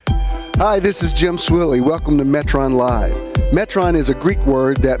Hi, this is Jim Swilley. Welcome to Metron Live. Metron is a Greek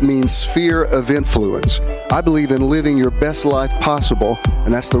word that means sphere of influence. I believe in living your best life possible,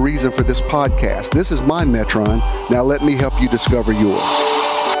 and that's the reason for this podcast. This is my Metron. Now let me help you discover yours.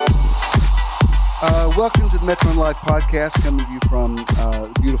 Welcome to the Metron Live podcast, coming to you from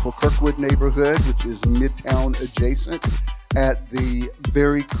beautiful Kirkwood neighborhood, which is Midtown adjacent at the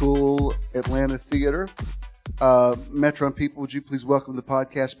very cool Atlanta Theater. Metron people, would you please welcome the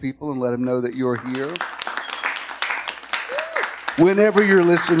podcast people and let them know that you're here? Whenever you're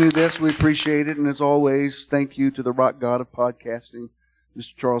listening to this, we appreciate it. And as always, thank you to the rock god of podcasting,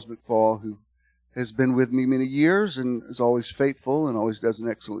 Mr. Charles McFall, who has been with me many years and is always faithful and always does an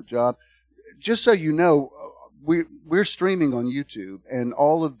excellent job. Just so you know, we're streaming on YouTube, and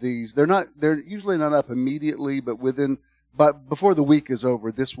all of these, they're usually not up immediately, but before the week is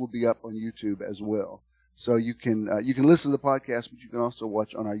over, this will be up on YouTube as well. So you can listen to the podcast, but you can also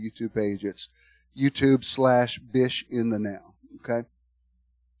watch on our YouTube page. It's YouTube/Bish in the Now. Okay.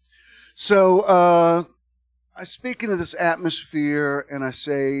 So I speak into this atmosphere and I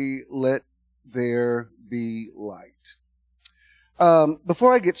say, let there be light.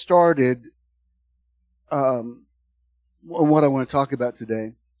 Before I get started on what I want to talk about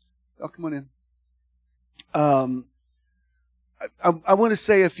today, come on in. I want to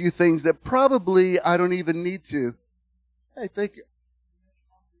say a few things that probably I don't even need to. Hey, thank you.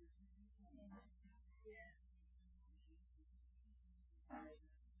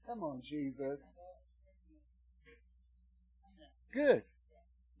 Come on, Jesus. Good.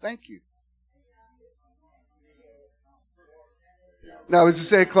 Thank you. Now, I was to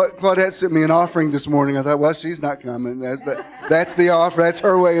say, Claudette sent me an offering this morning. I thought, well, she's not coming. That's the offer. That's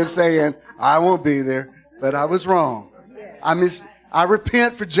her way of saying, I won't be there. But I was wrong. I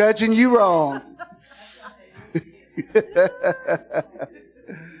repent for judging you wrong.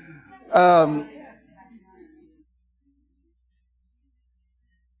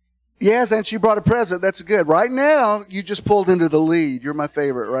 Yes, and she brought a present. That's good. Right now, you just pulled into the lead. You're my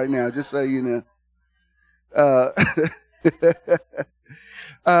favorite right now, just so you know.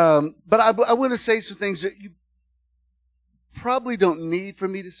 But I want to say some things that you probably don't need for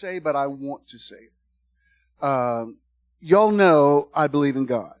me to say, but I want to say it. Y'all know I believe in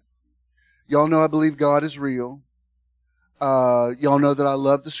God. Y'all know I believe God is real. Y'all know that I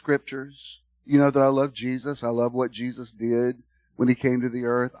love the scriptures. You know that I love Jesus. I love what Jesus did when he came to the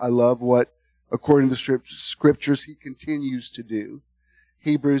earth. I love what, according to the scriptures, he continues to do.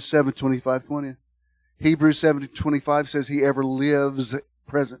 Hebrews 7:25-20. Hebrews 7:25 says he ever lives,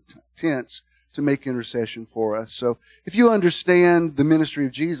 present tense, to make intercession for us. So if you understand the ministry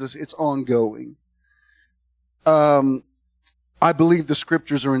of Jesus, it's ongoing. I believe the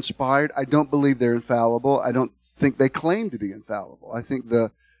scriptures are inspired. I don't believe they're infallible. I don't think they claim to be infallible. I think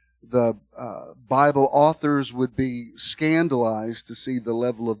the Bible authors would be scandalized to see the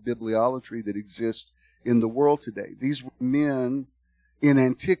level of bibliolatry that exists in the world today. These were men in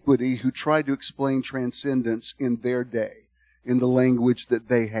antiquity who tried to explain transcendence in their day, in the language that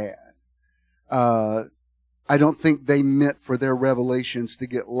they had. I don't think they meant for their revelations to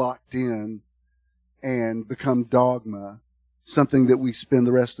get locked in and become dogma, something that we spend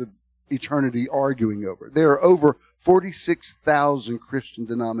the rest of eternity arguing over. There are over 46,000 Christian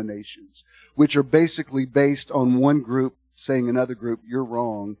denominations, which are basically based on one group saying another group, you're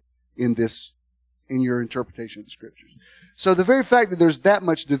wrong in your interpretation of the scriptures. So the very fact that there's that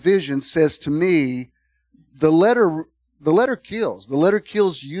much division says to me, the letter kills. The letter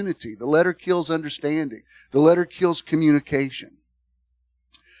kills unity. The letter kills understanding. The letter kills communication.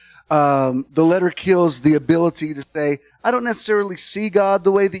 The letter kills the ability to say, I don't necessarily see God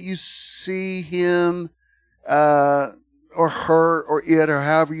the way that you see him, or her, or it, or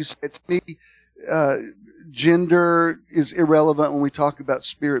however you say it. To me, gender is irrelevant when we talk about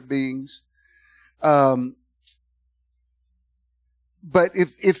spirit beings. But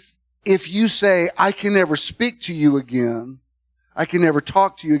if you say, I can never speak to you again, I can never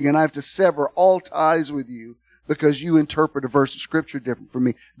talk to you again, I have to sever all ties with you because you interpret a verse of scripture different from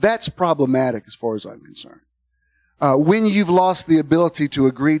me, that's problematic as far as I'm concerned. When you've lost the ability to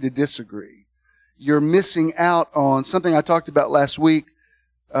agree to disagree, you're missing out on something I talked about last week.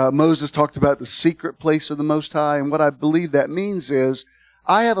 Moses talked about the secret place of the Most High, and what I believe that means is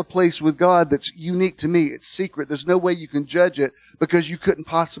I have a place with God that's unique to me. It's secret. There's no way you can judge it because you couldn't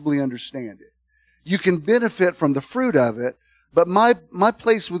possibly understand it. You can benefit from the fruit of it, but my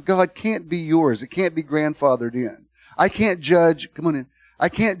place with God can't be yours. It can't be grandfathered in. I can't judge, come on in, I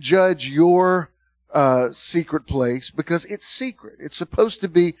can't judge your secret place because it's secret. It's supposed to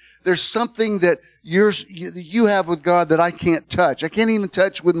be There's something that you have with God that I can't touch. I can't even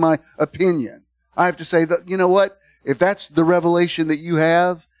touch with my opinion. I have to say that, you know what? If that's the revelation that you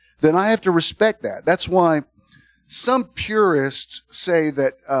have, then I have to respect that. That's why some purists say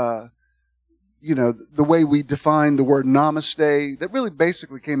that, the way we define the word namaste, that really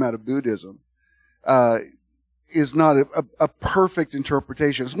basically came out of Buddhism, is not a perfect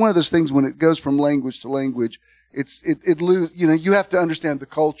interpretation. It's one of those things when it goes from language to language, you have to understand the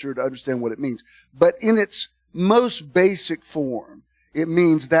culture to understand what it means. But in its most basic form, it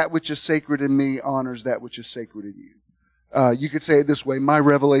means that which is sacred in me honors that which is sacred in you. You could say it this way: my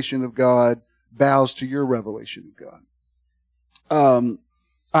revelation of God bows to your revelation of God.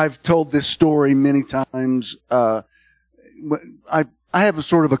 I've told this story many times. I have a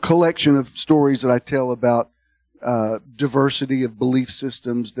sort of a collection of stories that I tell about diversity of belief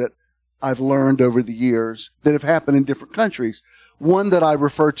systems that I've learned over the years that have happened in different countries. One that I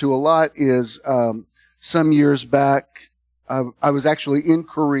refer to a lot is some years back, I was actually in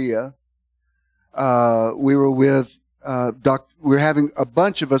Korea. We were with a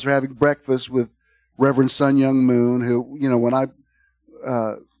bunch of us were having breakfast with Reverend Sun Young Moon, who, when I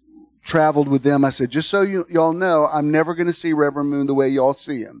traveled with them, I said, just so y'all know, I'm never going to see Reverend Moon the way y'all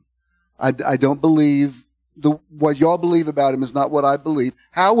see him. I don't believe what y'all believe about him is not what I believe.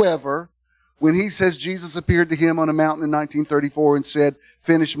 However, when he says Jesus appeared to him on a mountain in 1934 and said,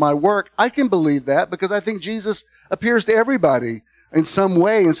 finish my work, I can believe that because I think Jesus appears to everybody in some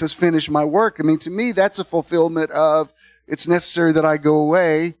way and says, finish my work. I mean, to me, that's a fulfillment of it's necessary that I go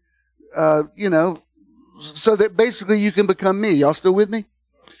away, so that basically you can become me. Y'all still with me?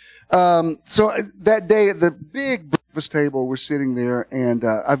 So that day at the big breakfast table, we're sitting there and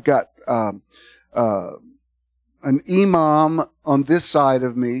I've got an imam on this side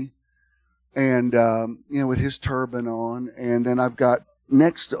of me and, with his turban on. And then I've got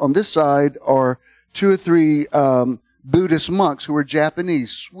next on this side are 2 or 3 Buddhist monks who are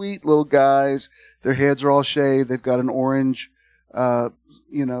Japanese, sweet little guys. Their heads are all shaved. They've got an orange,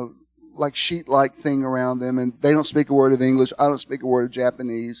 like sheet-like thing around them, and they don't speak a word of English. I don't speak a word of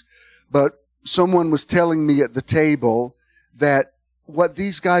Japanese. But someone was telling me at the table that what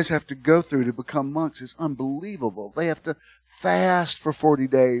these guys have to go through to become monks is unbelievable. They have to fast for 40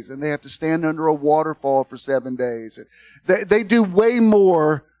 days, and they have to stand under a waterfall for 7 days. They do way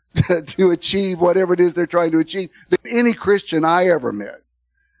more to achieve whatever it is they're trying to achieve than any Christian I ever met.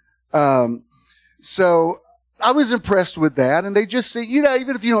 So I was impressed with that, and they just say,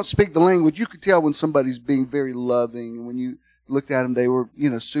 even if you don't speak the language, you could tell when somebody's being very loving, and when you looked at them, they were,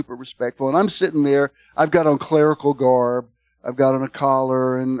 super respectful. And I'm sitting there, I've got on clerical garb, I've got on a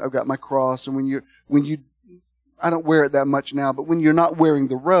collar, and I've got my cross, and when you, I don't wear it that much now, but when you're not wearing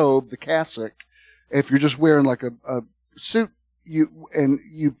the robe, the cassock, if you're just wearing like a suit, you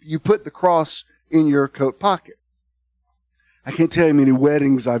put the cross in your coat pocket. I can't tell you how many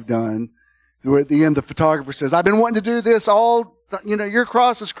weddings I've done where at the end the photographer says, I've been wanting to do this your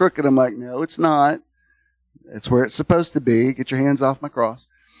cross is crooked. I'm like, no, it's not. It's where it's supposed to be. Get your hands off my cross.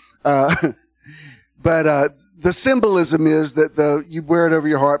 But the symbolism is that you wear it over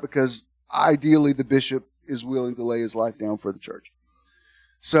your heart because ideally the bishop is willing to lay his life down for the church.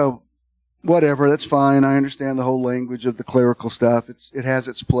 So whatever, that's fine. I understand the whole language of the clerical stuff. It has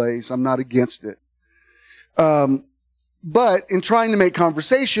its place. I'm not against it. But in trying to make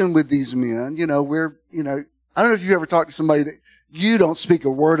conversation with these men, I don't know if you ever talked to somebody that you don't speak a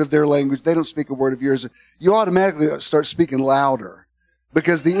word of their language, they don't speak a word of yours. You automatically start speaking louder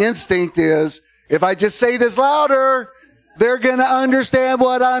because the instinct is, if I just say this louder, they're going to understand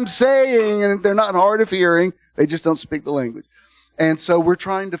what I'm saying, and they're not hard of hearing. They just don't speak the language. And so we're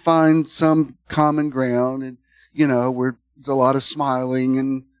trying to find some common ground, and, there's a lot of smiling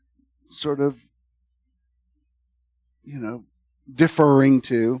and sort of, deferring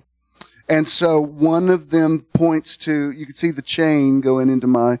to. And so one of them points to, you can see the chain going into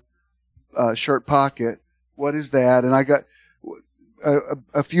my shirt pocket. What is that? And I got,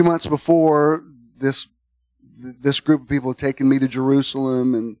 a few months before, this group of people had taken me to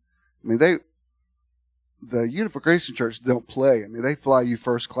Jerusalem, and the Unification Church don't play. They fly you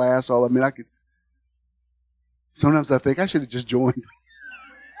first class. Sometimes I think I should have just joined.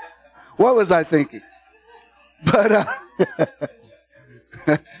 What was I thinking? But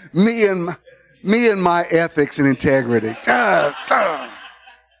me and my ethics and integrity. I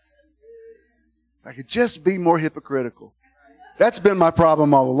could just be more hypocritical. That's been my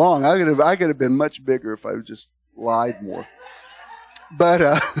problem all along. I could have been much bigger if I just lied more. But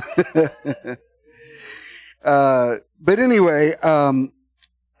anyway,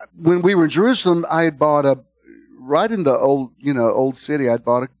 when we were in Jerusalem, I had bought right in the old city, I'd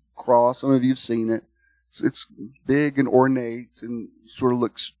bought a cross. Some of you have seen it. It's big and ornate and sort of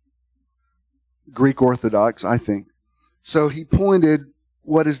looks Greek Orthodox, I think. So he pointed,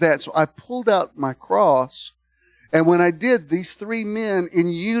 what is that? So I pulled out my cross, and when I did, these three men in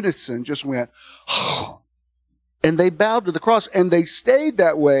unison just went, oh, and they bowed to the cross, and they stayed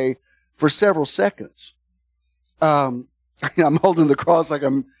that way for several seconds. I'm holding the cross like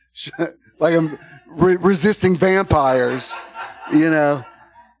I'm resisting vampires,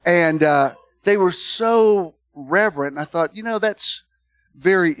 and they were so reverent. And I thought, that's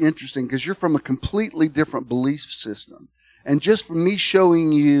very interesting because you're from a completely different belief system. And just for me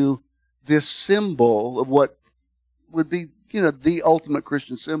showing you this symbol of what would be, the ultimate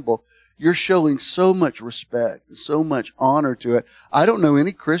Christian symbol, you're showing so much respect, so much honor to it. I don't know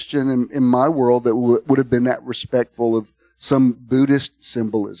any Christian in my world that would have been that respectful of some Buddhist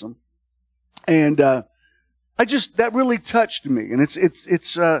symbolism. And that really touched me. And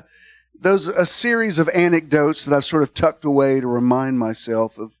it's a series of anecdotes that I've sort of tucked away to remind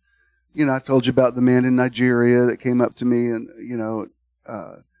myself of. I told you about the man in Nigeria that came up to me and,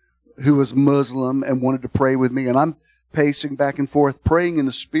 who was Muslim and wanted to pray with me. And I'm pacing back and forth, praying in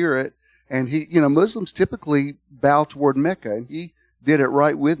the Spirit. And he, Muslims typically bow toward Mecca, and he did it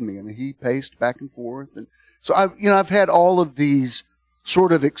right with me. And he paced back and forth. And so I've had all of these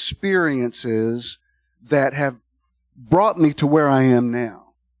sort of experiences that have brought me to where I am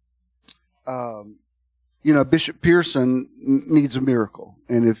now. Bishop Pearson needs a miracle.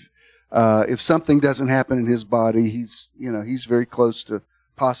 And if something doesn't happen in his body, he's very close to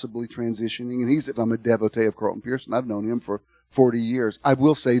possibly transitioning. And I'm a devotee of Carlton Pearson. I've known him for 40 years. I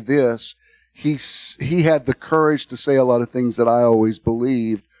will say this. He had the courage to say a lot of things that I always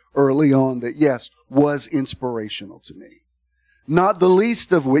believed early on that, yes, was inspirational to me. Not the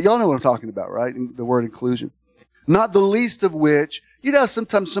least of which, y'all know what I'm talking about, right? The word inclusion. Not the least of which,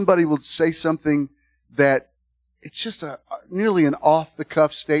 sometimes somebody will say something that it's just nearly an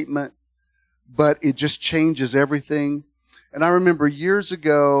off-the-cuff statement, but it just changes everything. And I remember years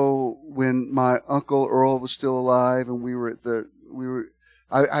ago when my uncle Earl was still alive, and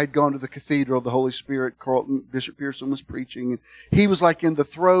I'd gone to the Cathedral of the Holy Spirit. Bishop Pearson was preaching, and he was like in the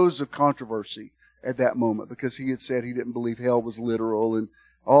throes of controversy at that moment because he had said he didn't believe hell was literal, and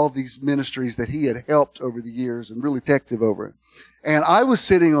all these ministries that he had helped over the years and really detective over it. And I was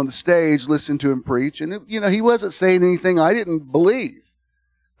sitting on the stage listening to him preach, and he wasn't saying anything I didn't believe.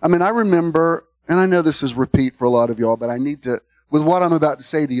 I mean, I remember, and I know this is repeat for a lot of y'all, but with what I'm about to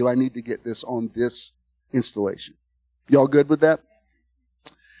say to you, I need to get this on this installation. Y'all good with that?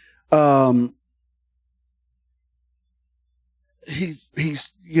 He's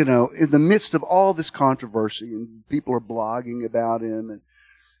in the midst of all this controversy, and people are blogging about him, and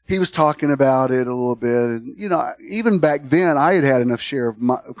he was talking about it a little bit. And, even back then, I had enough share of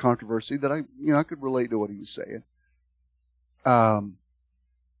controversy that I could relate to what he was saying.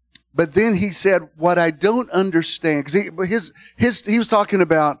 But then he said, what I don't understand, because he was talking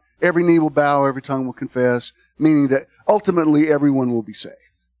about every knee will bow, every tongue will confess, meaning that ultimately everyone will be saved.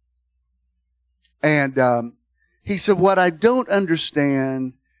 And he said, what I don't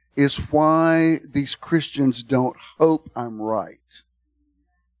understand is why these Christians don't hope I'm right.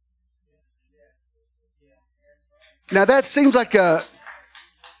 Now that seems like a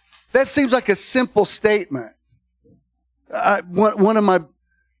simple statement. One of my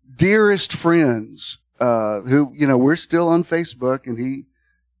dearest friends, who, we're still on Facebook, and he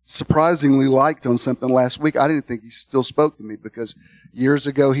surprisingly liked on something last week. I didn't think he still spoke to me because years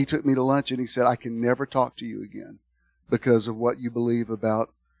ago he took me to lunch and he said, I can never talk to you again because of what you believe about,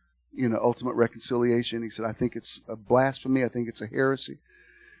 ultimate reconciliation. He said, I think it's a blasphemy. I think it's a heresy.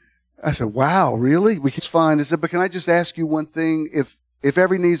 I said, wow, really? It's fine. I said, but can I just ask you one thing? If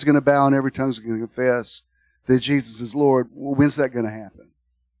every knee is going to bow and every tongue is going to confess that Jesus is Lord, when's that going to happen?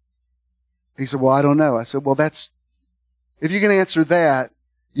 He said, well, I don't know. I said, well, if you're going to answer that,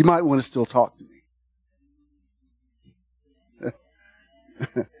 you might want to still talk to me.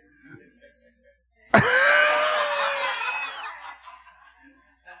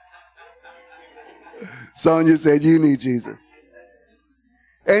 Sonia said, you need Jesus.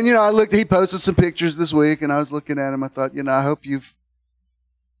 And, he posted some pictures this week, and I was looking at him. I thought, I hope you've,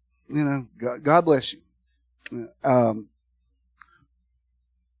 God bless you.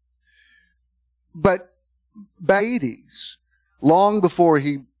 But back in the 80s, long before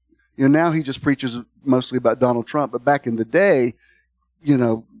he, now he just preaches mostly about Donald Trump, but back in the day,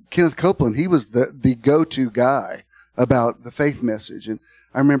 Kenneth Copeland, he was the go-to guy about the faith message. And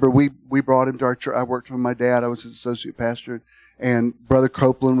I remember we brought him to our church. I worked with my dad. I was his associate pastor. And Brother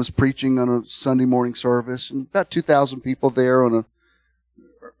Copeland was preaching on a Sunday morning service, and about 2,000 people there on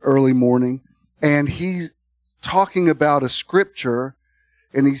early morning, and he's talking about a scripture,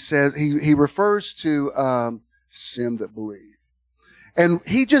 and he says, he refers to them that believe. And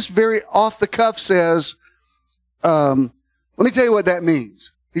he just very off the cuff says, let me tell you what that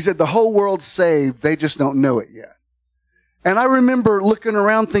means. He said, the whole world's saved, they just don't know it yet. And I remember looking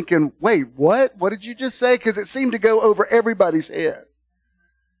around thinking, wait, what? What did you just say? Because it seemed to go over everybody's head.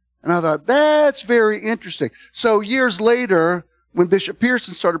 And I thought, that's very interesting. So years later, when Bishop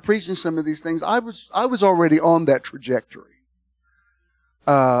Pearson started preaching some of these things, I was already on that trajectory.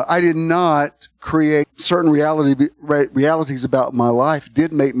 I did not create certain realities about my life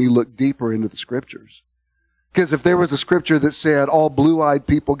did make me look deeper into the scriptures. Because if there was a scripture that said all blue-eyed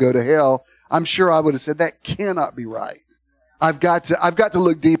people go to hell, I'm sure I would have said that cannot be right. I've got to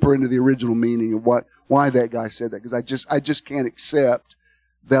look deeper into the original meaning of why that guy said that, because I just can't accept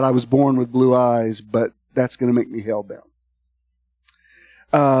that I was born with blue eyes, but that's going to make me hellbound.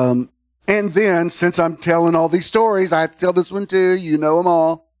 And then, since I'm telling all these stories, I have to tell this one too. You know them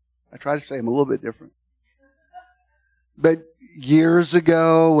all. I try to say them a little bit different. But years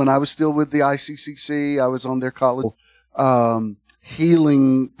ago, when I was still with the ICCC, I was on their college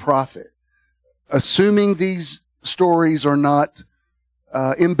healing prophet. Assuming these stories are not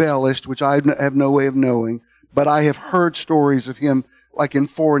embellished, which I have no way of knowing, but I have heard stories of him, like in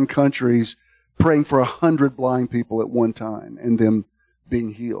foreign countries, praying for 100 blind people at one time and them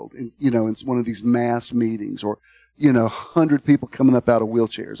being healed. And, it's one of these mass meetings, or, 100 people coming up out of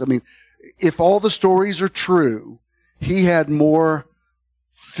wheelchairs. I mean, if all the stories are true, he had more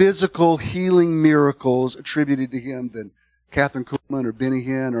physical healing miracles attributed to him than Catherine Kuhlman or Benny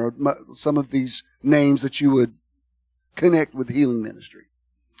Hinn or some of these names that you would connect with healing ministry.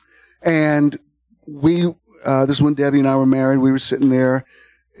 And this is when Debbie and I were married. We were sitting there.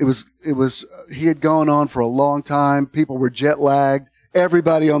 He had gone on for a long time. People were jet lagged.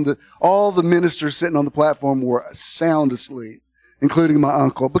 Everybody all the ministers sitting on the platform were sound asleep, including my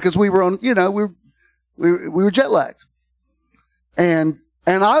uncle, because we were on, we were jet lagged. And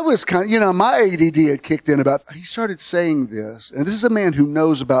I was my ADD had kicked in he started saying this, and this is a man who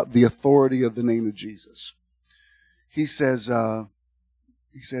knows about the authority of the name of Jesus. He says, the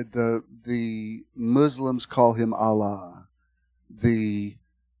Muslims call him Allah. The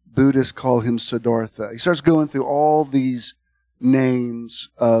Buddhists call him Siddhartha. He starts going through all these names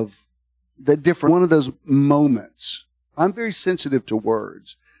of the different, one of those moments. I'm very sensitive to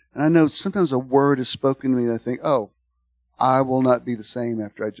words. And I know sometimes a word is spoken to me and I think, oh, I will not be the same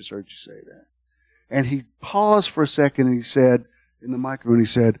after I just heard you say that. And he paused for a second and he said, in the microphone, he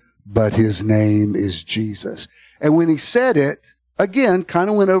said, but his name is Jesus. And when he said it, again, kind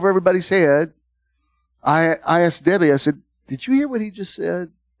of went over everybody's head. I asked Debbie, I said, did you hear what he just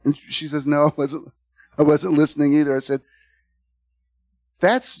said? And she says, no, I wasn't listening either. I said,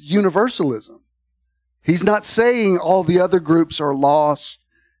 that's universalism. He's not saying all the other groups are lost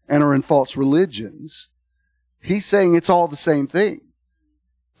and are in false religions. He's saying it's all the same thing.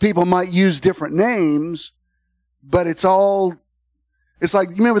 People might use different names, but it's like,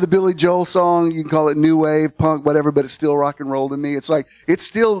 you remember the Billy Joel song? You can call it new wave, punk, whatever, but it's still rock and roll to me. It's like, it's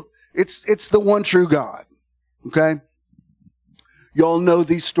the one true God. Okay? Y'all know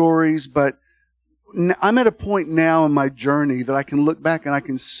these stories, but I'm at a point now in my journey that I can look back and I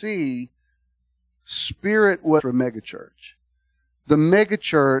can see Spirit was for a megachurch. The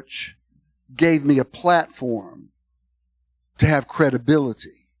megachurch gave me a platform to have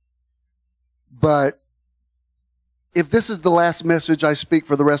credibility. But if this is the last message I speak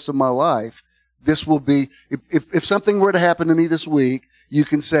for the rest of my life, this will be, if something were to happen to me this week, you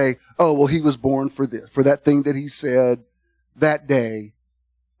can say, oh, well, he was born for this, for that thing that he said that day.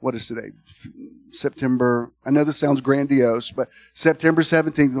 What is today? September. I know this sounds grandiose, but September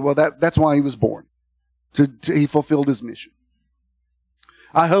 17th. Well, that's why he was born. He fulfilled his mission.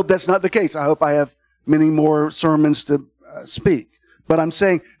 I hope that's not the case. I hope I have many more sermons to speak. But I'm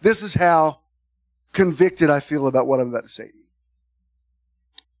saying this is how convicted I feel about what I'm about to say to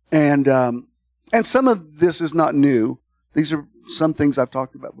you. And some of this is not new. These are some things I've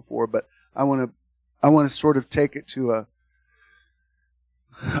talked about before, but I want to sort of take it to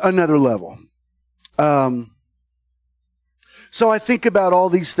another level. So I think about all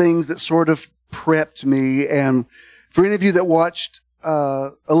these things that sort of prepped me. And for any of you that watched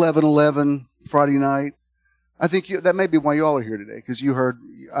 11/11 Friday night, I think that may be why you all are here today, because you heard,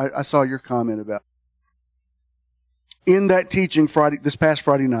 I saw your comment about. In that teaching this past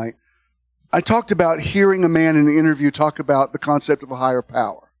Friday night, I talked about hearing a man in an interview talk about the concept of a higher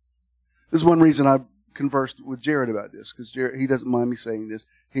power. This is one reason I conversed with Jared about this, because he doesn't mind me saying this.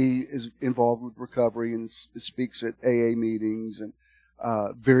 He is involved with recovery and speaks at AA meetings. And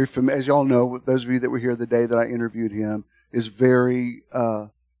very familiar, as y'all know, those of you that were here the day that I interviewed him, is very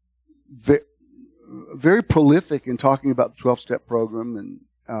prolific in talking about the 12-step program. And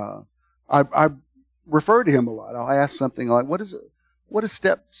I refer to him a lot. I'll ask something like, what is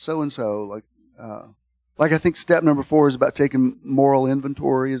step so-and-so? Like I think step number 4 is about taking moral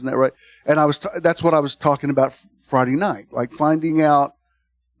inventory. Isn't that right? And that's what I was talking about Friday night. Like finding out,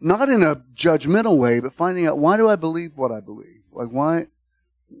 not in a judgmental way, but finding out, why do I believe what I believe? Like what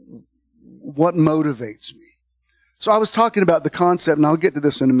motivates me? So I was talking about the concept, and I'll get to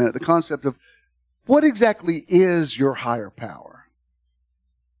this in a minute, the concept of what exactly is your higher power?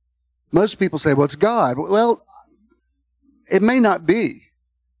 Most people say, well, it's God. Well, it may not be.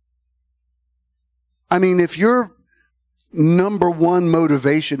 I mean, if your number one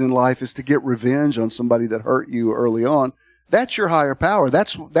motivation in life is to get revenge on somebody that hurt you early on, that's your higher power.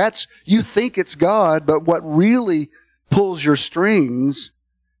 That's you think it's God, but what really pulls your strings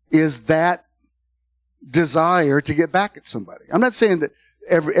is that desire to get back at somebody. I'm not saying that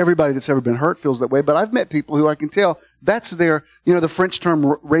everybody that's ever been hurt feels that way, but I've met people who I can tell that's their, the French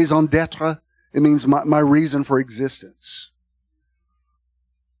term raison d'être. It means my reason for existence.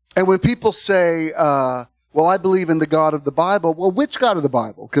 And when people say, well, I believe in the God of the Bible, well, which God of the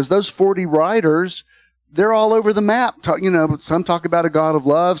Bible? Because those 40 writers, they're all over the map. Some talk about a God of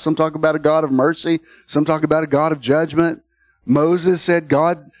love, some talk about a God of mercy, some talk about a God of judgment. Moses said,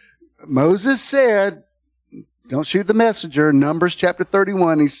 don't shoot the messenger. Numbers chapter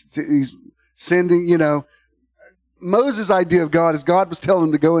 31, he's sending, Moses' idea of God is God was telling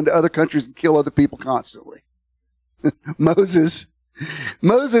him to go into other countries and kill other people constantly. Moses'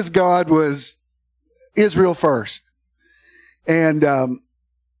 God was Israel first. And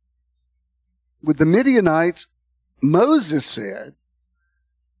with the Midianites, Moses said,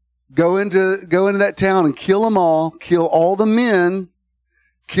 go into that town and kill them all, kill all the men,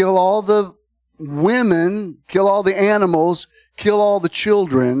 kill all the women, kill all the animals, kill all the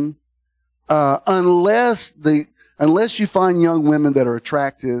children, unless you find young women that are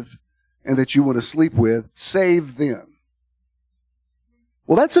attractive and that you want to sleep with, save them.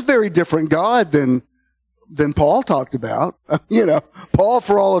 Well, that's a very different God than Paul talked about. Paul,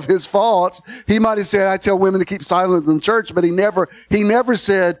 for all of his faults, he might have said, I tell women to keep silent in church, but he never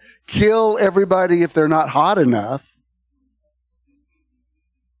said, kill everybody if they're not hot enough.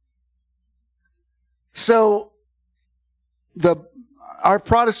 So our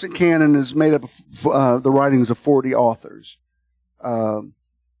Protestant canon is made up of the writings of 40 authors. I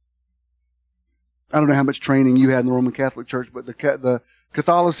don't know how much training you had in the Roman Catholic Church, but the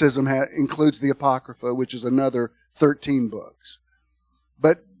Catholicism includes the Apocrypha, which is another 13 books.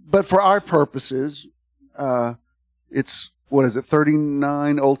 But for our purposes, it's,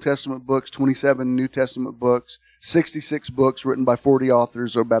 39 Old Testament books, 27 New Testament books, 66 books written by 40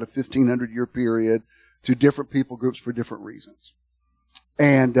 authors over about a 1,500-year period to different people groups for different reasons.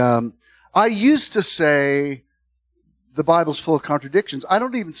 And I used to say the Bible's full of contradictions. I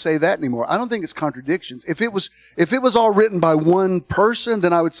don't even say that anymore. I don't think it's contradictions. If it was all written by one person,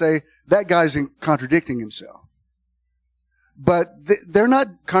 then I would say that guy's contradicting himself. But they're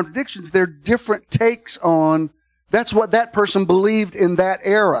not contradictions. They're different takes on that's what that person believed in that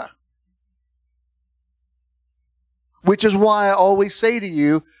era. Which is why I always say to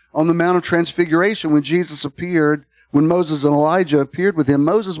you, on the Mount of Transfiguration, when Jesus appeared, when Moses and Elijah appeared with him,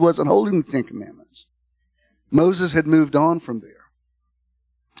 Moses wasn't holding the Ten Commandments. Moses had moved on from there.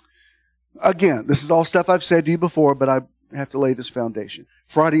 Again, this is all stuff I've said to you before, but I have to lay this foundation.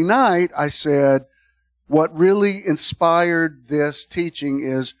 Friday night, I said, what really inspired this teaching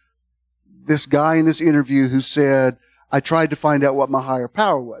is this guy in this interview who said, I tried to find out what my higher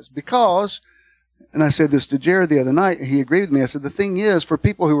power was. Because, and I said this to Jared the other night, and he agreed with me. I said, the thing is, for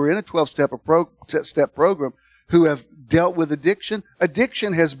people who are in a 12-step program who have dealt with addiction,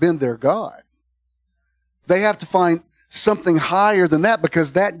 addiction has been their God. They have to find something higher than that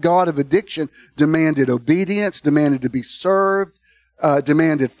because that God of addiction demanded obedience, demanded to be served,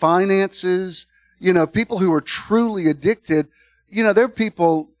 demanded finances. People who are truly addicted, there are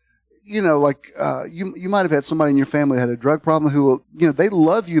people, you might have had somebody in your family that had a drug problem who will, they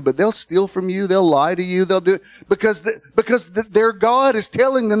love you, but they'll steal from you. They'll lie to you. They'll do it because their God is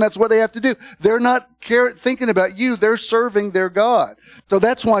telling them that's what they have to do. They're not thinking about you. They're serving their God. So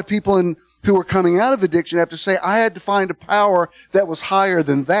that's why people who are coming out of addiction have to say, I had to find a power that was higher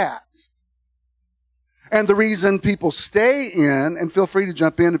than that. And the reason people stay in, and feel free to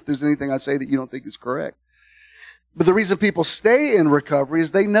jump in if there's anything I say that you don't think is correct, but the reason people stay in recovery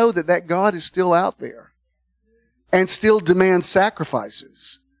is they know that God is still out there and still demands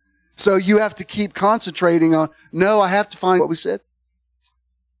sacrifices. So you have to keep concentrating on, no, I have to find what we said.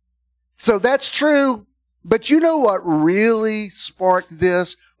 So that's true. But you know what really sparked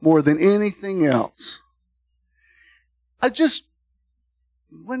this more than anything else?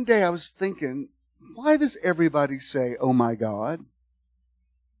 One day I was thinking, why does everybody say, oh my God?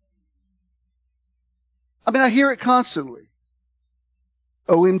 I mean, I hear it constantly.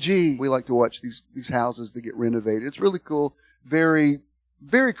 OMG. We like to watch these houses that get renovated. It's really cool. Very,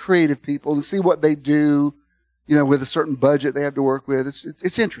 very creative people, and see what they do, with a certain budget they have to work with.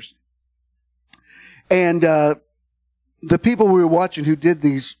 It's interesting. And, the people we were watching who did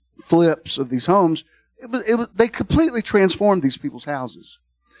these flips of these homes, they completely transformed these people's houses.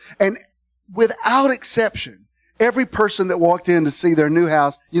 And without exception, every person that walked in to see their new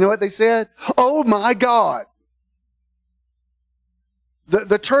house, you know what they said? Oh my God.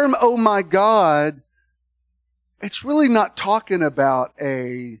 The term, oh my God, it's really not talking about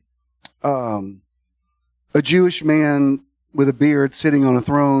a Jewish man with a beard sitting on a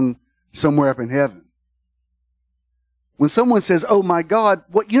throne somewhere up in heaven. When someone says, oh my God,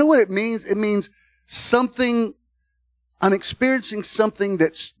 you know what it means? It means something, I'm experiencing something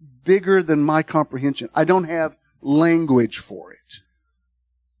that's bigger than my comprehension. I don't have language for it.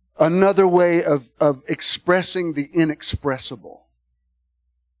 Another way of expressing the inexpressible.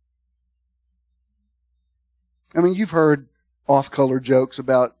 I mean, you've heard off-color jokes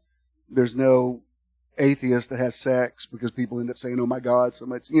about there's no atheist that has sex because people end up saying, oh my God, so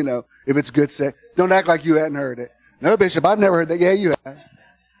much, if it's good sex. Don't act like you hadn't heard it. No, Bishop, I've never heard that. Yeah, you have.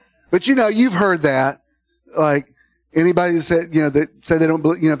 But you've heard that. Like, anybody that said, that say they don't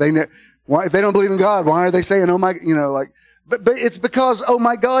believe, if they don't believe in God, why are they saying, oh my, but it's because, oh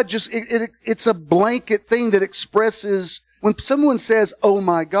my God, it's a blanket thing that expresses, when someone says, oh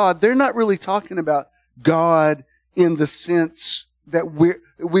my God, they're not really talking about God in the sense that we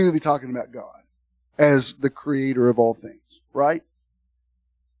would be talking about God as the creator of all things, right?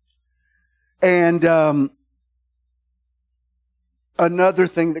 And another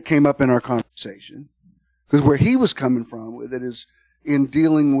thing that came up in our conversation, because where he was coming from with it is in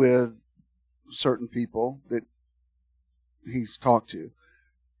dealing with certain people that he's talked to.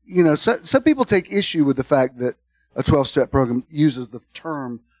 Some people take issue with the fact that a 12-step program uses the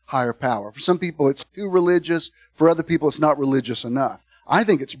term higher power. For some people, it's too religious. For other people, it's not religious enough. I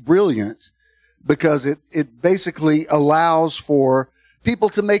think it's brilliant because it basically allows for people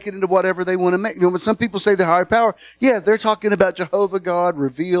to make it into whatever they want to make. When some people say the higher power, yeah, they're talking about Jehovah God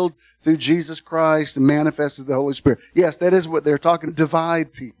revealed through Jesus Christ and manifested the Holy Spirit. Yes, that is what they're talking.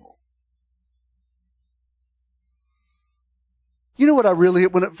 Divide people. You know what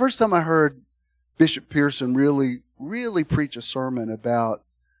when the first time I heard Bishop Pearson really, really preach a sermon about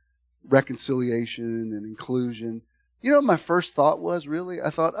reconciliation and inclusion, what my first thought was, really? I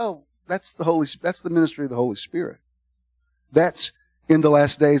thought, oh, that's the ministry of the Holy Spirit. That's, in the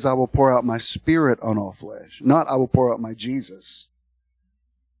last days I will pour out my Spirit on all flesh. Not I will pour out my Jesus.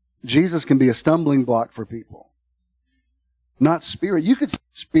 Jesus can be a stumbling block for people. Not Spirit. You could say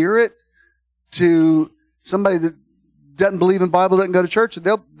Spirit to somebody that doesn't believe in the Bible, doesn't go to church,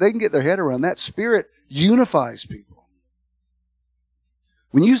 they can get their head around that. Spirit unifies people.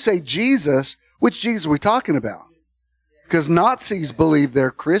 When you say Jesus, which Jesus are we talking about? Because Nazis believe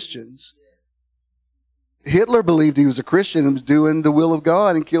they're Christians. Hitler believed he was a Christian and was doing the will of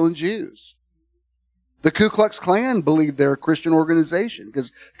God and killing Jews. The Ku Klux Klan believed they're a Christian organization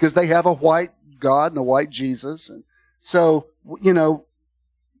because they have a white God and a white Jesus. And so,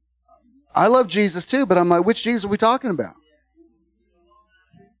 I love Jesus too, but I'm like, which Jesus are we talking about?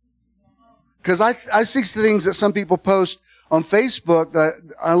 Because I see things that some people post on Facebook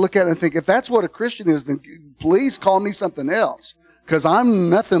that I look at and think, if that's what a Christian is, then please call me something else. Because I'm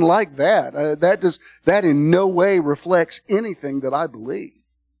nothing like that. That in no way reflects anything that I believe.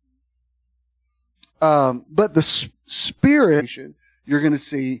 But the Spirit, you're going to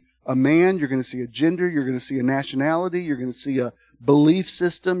see a man, you're going to see a gender, you're going to see a nationality, you're going to see a belief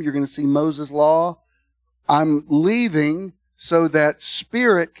system, you're going to see Moses' law. I'm leaving so that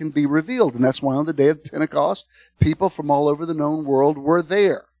Spirit can be revealed. And that's why on the day of Pentecost, people from all over the known world were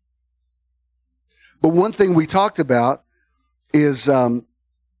there. But one thing we talked about is the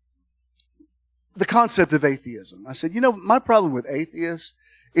concept of atheism. I said, my problem with atheists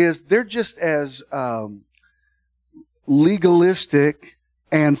is they're just as legalistic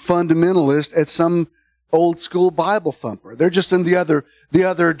and fundamentalist as some old school Bible thumper. They're just in the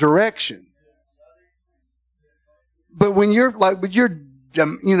other direction. But when you're like,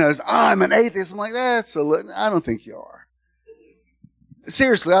 I'm an atheist, I'm like, I don't think you are.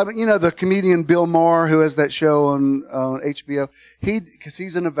 Seriously, the comedian Bill Maher, who has that show on HBO, because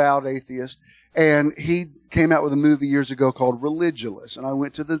he's an avowed atheist, And he came out with a movie years ago called Religulous. And I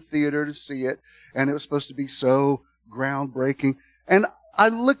went to the theater to see it. And it was supposed to be so groundbreaking. And I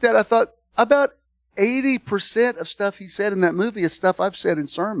looked at it, I thought, about 80% of stuff he said in that movie is stuff I've said in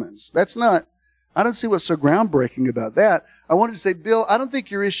sermons. I don't see what's so groundbreaking about that. I wanted to say, Bill, I don't think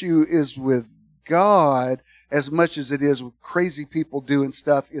your issue is with God as much as it is with crazy people doing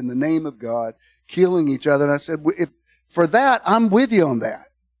stuff in the name of God, killing each other. And I said, if for that, I'm with you on that.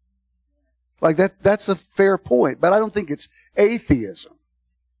 Like that's a fair point, but I don't think it's atheism.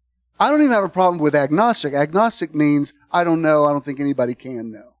 I don't even have a problem with agnostic. Agnostic means I don't know. I don't think anybody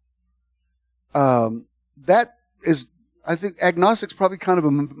can know. I think agnostic's probably kind of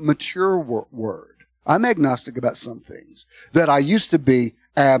a mature word. I'm agnostic about some things that I used to be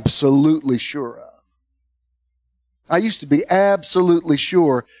absolutely sure of. I used to be absolutely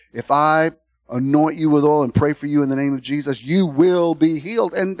sure if I anoint you with oil and pray for you in the name of Jesus, you will be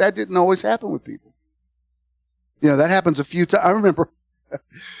healed. And that didn't always happen with people. That happens a few times. I remember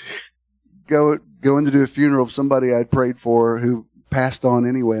going to do a funeral of somebody I'd prayed for who passed on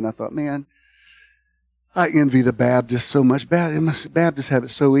anyway. And I thought, man, I envy the Baptists so much. Baptists have it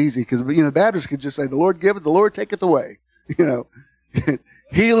so easy because, the Baptists could just say, the Lord giveth, the Lord taketh away.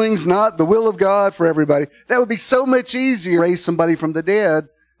 Healing's not the will of God for everybody. That would be so much easier to raise somebody from the dead.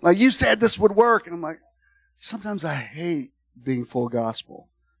 Like, you said this would work. And I'm like, sometimes I hate being full gospel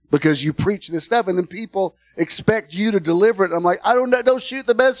because you preach this stuff and then people expect you to deliver it. I'm like, I don't know, don't shoot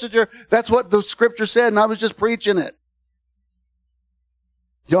the messenger. That's what the scripture said and I was just preaching it.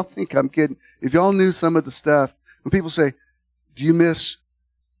 Y'all think I'm kidding? If y'all knew some of the stuff, when people say, do you miss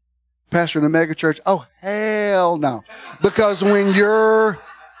pastoring a mega church? Oh, hell no. Because when you're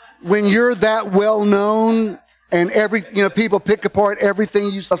that well known and people pick apart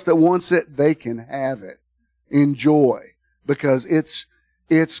everything you say that wants it, they can have it. Enjoy. Because it's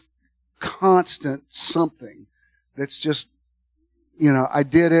constant something that's just, I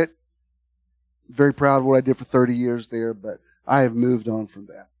did it. Very proud of what I did for 30 years there, but I have moved on from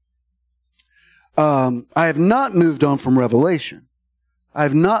that. I have not moved on from revelation. I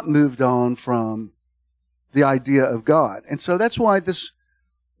have not moved on from the idea of God. And so that's why this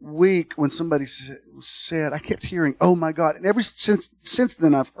week when somebody said, I kept hearing, oh my God. And ever since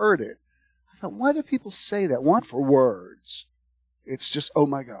then I've heard it. I thought, why do people say that? Why for words? It's just, oh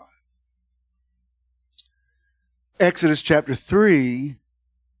my God. Exodus chapter 3,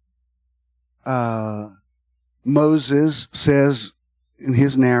 Moses says in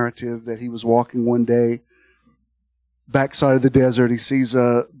his narrative that he was walking one day backside of the desert. He sees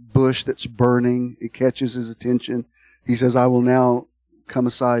a bush that's burning. It catches his attention. He says, I will now come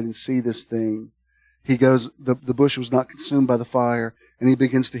aside and see this thing. He goes, the bush was not consumed by the fire, and he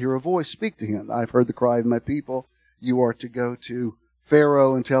begins to hear a voice speak to him. I've heard the cry of my people. You are to go to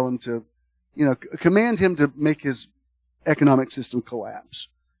Pharaoh and tell him to, command him to make his economic system collapse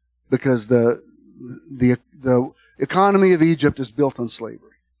because the economy of Egypt is built on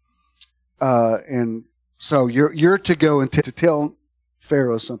slavery. And so you're to go and to tell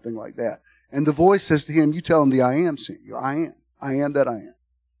Pharaoh something like that. And the voice says to him, you tell him the I am sent you. I am. I am that I am.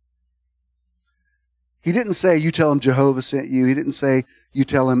 He didn't say you tell him Jehovah sent you. He didn't say you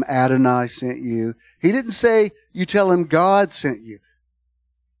tell him Adonai sent you. He didn't say you tell him God sent you.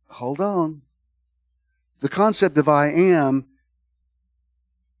 Hold on. The concept of I am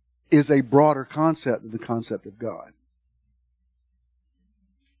is a broader concept than the concept of God.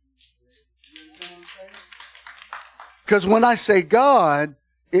 Because when I say God,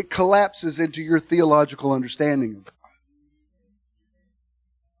 it collapses into your theological understanding of God.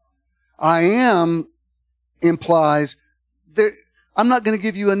 I am implies that I'm not going to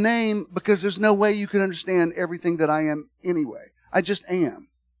give you a name because there's no way you can understand everything that I am anyway. I just am.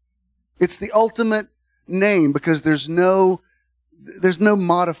 It's the ultimate name because there's no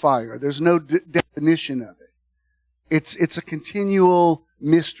modifier. There's no definition of it. It's a continual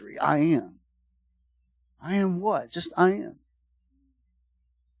mystery. I am. I am what? Just I am.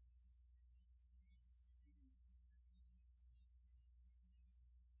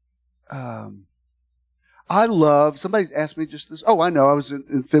 Somebody asked me just this. Oh, I know. I was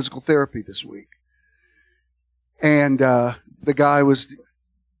in physical therapy this week. And the guy was,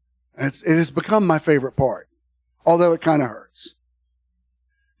 it has become my favorite part, although it kind of hurts.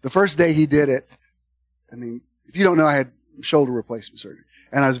 The first day he did it, if you don't know, I had shoulder replacement surgery,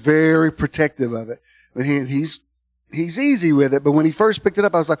 and I was very protective of it. But he's easy with it. But when he first picked it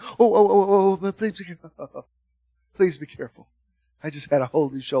up, I was like, oh, please be careful. Please be careful. I just had a whole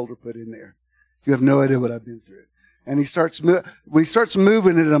new shoulder put in there. You have no idea what I've been through. And when he starts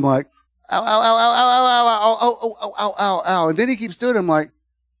moving it, I'm like, ow, ow, ow, ow, ow, ow, ow, ow, ow, ow, ow. And then he keeps doing it. I'm like,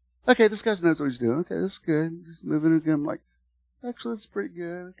 Okay, this guy knows what he's doing. Okay, that's good. He's moving again. I'm like, actually, that's pretty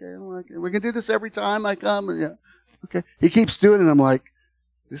good. Okay, I like it. We can do this every time I come. Yeah. Okay. He keeps doing it. I'm like,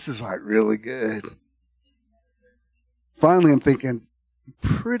 this is like really good. Finally, I'm thinking,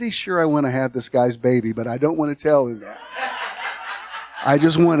 pretty sure I want to have this guy's baby, but I don't want to tell him that. I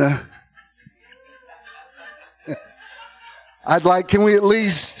just want to. I'd like, can we at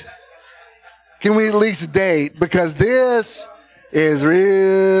least date? Because this is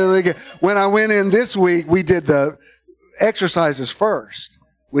really good. When I went in this week, we did the exercises first,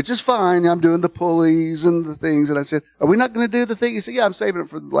 which is fine. I'm doing the pulleys and the things. And I said, are we not going to do the thing? He said, yeah, I'm saving it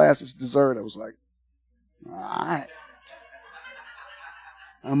for the last. It's dessert. I was like, all right.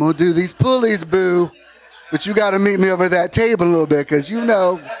 I'm going to do these pulleys, boo. But you got to meet me over that table a little bit because you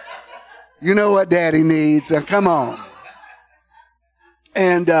know what daddy needs. Come on.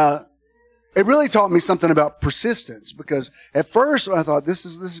 And it really taught me something about persistence, because at first I thought this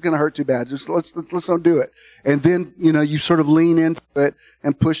is going to hurt too bad. Just let's don't do it. And then, you sort of lean into it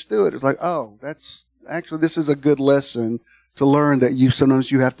and push through it. It's like, oh, this is a good lesson to learn, that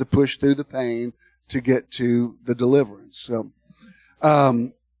sometimes you have to push through the pain to get to the deliverance.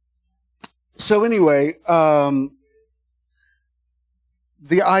 So anyway,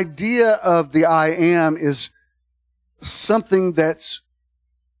 the idea of the I am is something that's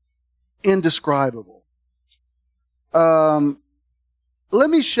indescribable. Let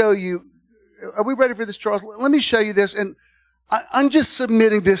me show you. Are we ready for this, Charles? Let me show you this. And I'm just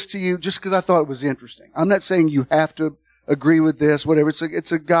submitting this to you just because I thought it was interesting. I'm not saying you have to agree with this, whatever.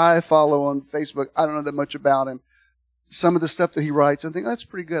 It's a guy I follow on Facebook. I don't know that much about him. Some of the stuff that he writes, I think that's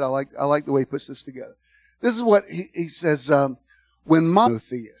pretty good. I like the way he puts this together. This is what he says, when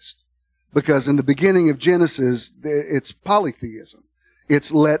monotheist, because in the beginning of Genesis, it's polytheism.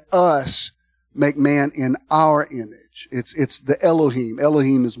 It's let us make man in our image. It's the Elohim.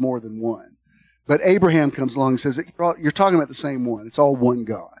 Elohim is more than one. But Abraham comes along and says, you're talking about the same one. It's all one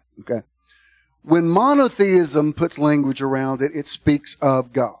God. Okay. When monotheism puts language around it, it speaks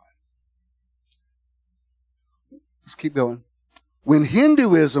of God. Let's keep going. When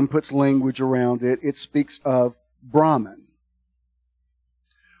Hinduism puts language around it, it speaks of Brahman.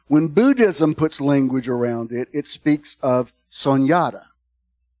 When Buddhism puts language around it, it speaks of Sunyata.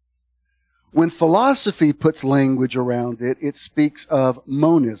 When philosophy puts language around it, it speaks of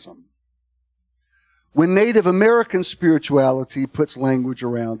monism. When Native American spirituality puts language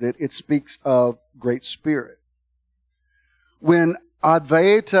around it, it speaks of Great Spirit. When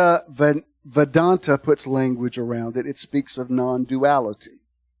Advaita Vedanta puts language around it, it speaks of non-duality.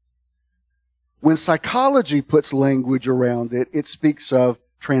 When psychology puts language around it, it speaks of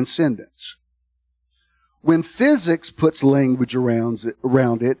transcendence. When physics puts language around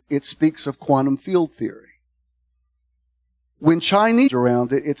it, it speaks of quantum field theory. When Chinese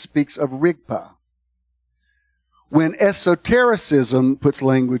around it, it speaks of Rigpa. When esotericism puts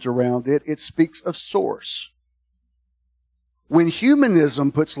language around it, it speaks of source. When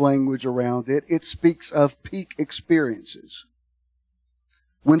humanism puts language around it, it speaks of peak experiences.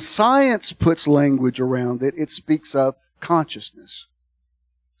 When science puts language around it, it speaks of consciousness.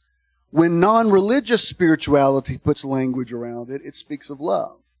 When non-religious spirituality puts language around it, it speaks of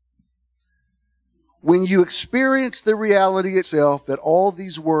love. When you experience the reality itself that all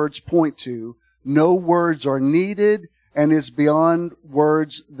these words point to, no words are needed and is beyond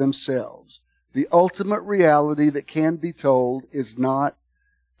words themselves. The ultimate reality that can be told is not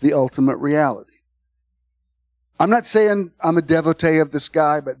the ultimate reality. I'm not saying I'm a devotee of this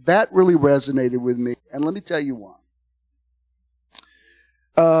guy, but that really resonated with me. And let me tell you why.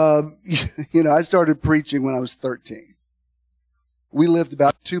 I started preaching when I was 13. We lived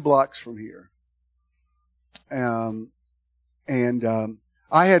about 2 blocks from here. When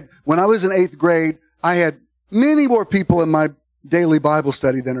I was in 8th grade, I had many more people in my daily Bible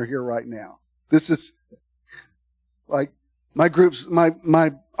study than are here right now. This is like my groups,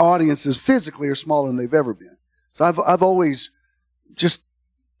 my audiences physically are smaller than they've ever been. So I've always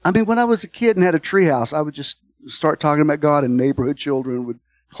when I was a kid and had a treehouse, I would just start talking about God, and neighborhood children would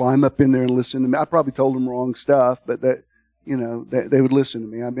climb up in there and listen to me. I probably told them wrong stuff, but they would listen to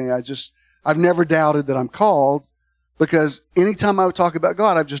me. I mean, I've never doubted that I'm called, because anytime I would talk about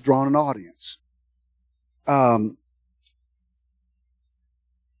God, I've just drawn an audience. And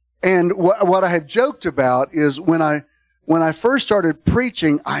what I had joked about is when I first started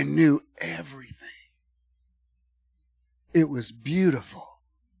preaching, I knew everything. It was beautiful.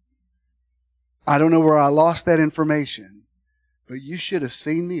 I don't know where I lost that information, but you should have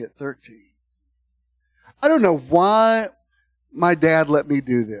seen me at 13. I don't know why my dad let me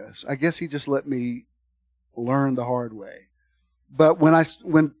do this. I guess he just let me learn the hard way. But when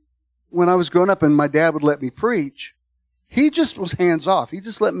when I was growing up and my dad would let me preach, he just was hands off. He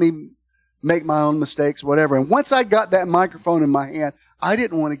just let me make my own mistakes, whatever. And once I got that microphone in my hand, I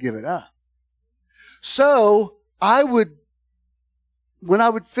didn't want to give it up. So when I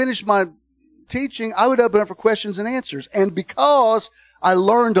would finish my teaching, I would open up for questions and answers. And because I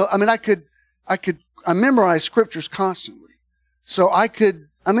learned, I memorized scriptures constantly. So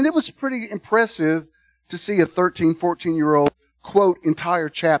it was pretty impressive to see a 13, 14-year-old quote entire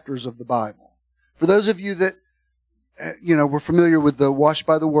chapters of the Bible. For those of you that, were familiar with the Washed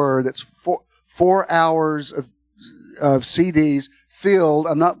by the Word, that's 4 hours of CDs filled.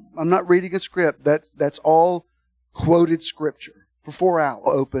 I'm not reading a script. That's all quoted scripture for 4 hours.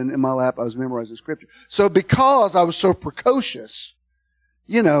 Open in my lap, I was memorizing scripture. So because I was so precocious,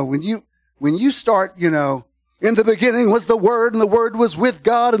 when you start, in the beginning was the Word, and the Word was with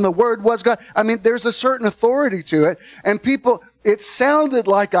God, and the Word was God. There's a certain authority to it. And it sounded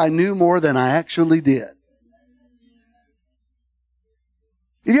like I knew more than I actually did.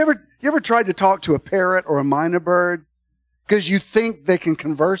 You ever tried to talk to a parrot or a minor bird because you think they can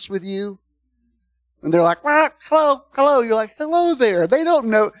converse with you? And they're like, hello, hello. You're like, hello there. They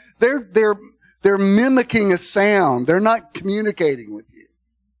don't know. They're mimicking a sound. They're not communicating with you.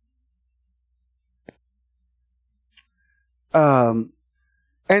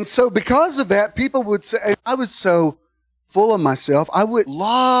 And so because of that, people would say, I was so full of myself.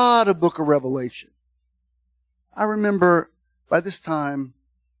 Lot of Book of Revelation. I remember by this time,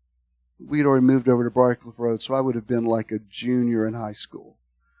 we'd already moved over to Briarcliff Road, so I would have been like a junior in high school.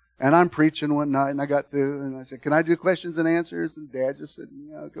 And I'm preaching one night, and I got through, and I said, can I do questions and answers? And Dad just said,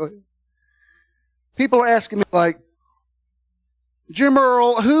 yeah, go ahead. People are asking me like, Jim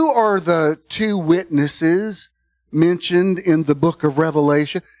Earl, who are the two witnesses mentioned in the book of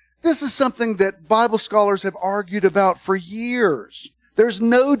Revelation? This is something that Bible scholars have argued about for years. There's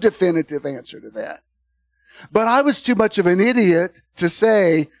no definitive answer to that. But I was too much of an idiot to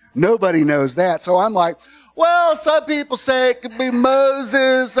say, nobody knows that. So I'm like, well, some people say it could be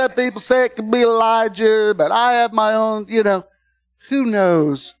Moses. Some people say it could be Elijah. But I have my own, who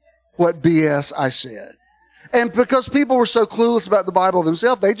knows what BS I said. And because people were so clueless about the Bible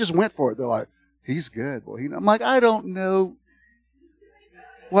themselves, they just went for it. They're like, he's good. Boy, I'm like, I don't know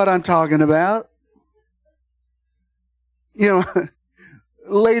what I'm talking about.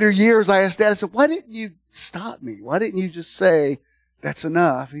 Later years, I asked Dad, I said, why didn't you stop me? Why didn't you just say, that's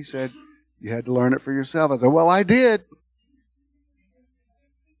enough? He said, you had to learn it for yourself. I said, well, I did.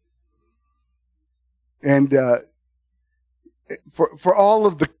 And for all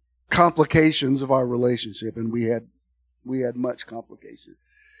of the complications of our relationship, and we had much complication,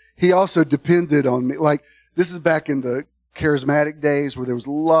 he also depended on me. Like, this is back in the charismatic days where there was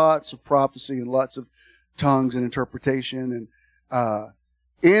lots of prophecy and lots of tongues and interpretation. And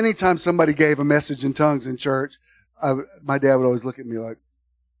anytime somebody gave a message in tongues in church, my dad would always look at me like,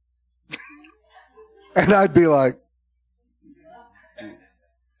 and I'd be like,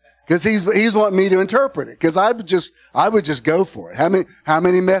 because he's wanting me to interpret it. Because I would just go for it. How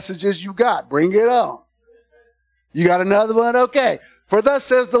many messages you got? Bring it on. You got another one? Okay. For thus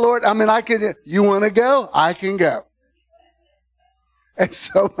says the Lord. You want to go? I can go. And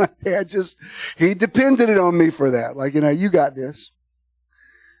so my dad he depended on me for that. Like, you got this.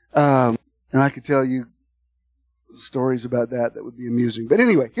 And I could tell you stories about that would be amusing. But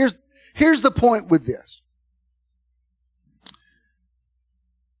anyway, here's the point with this.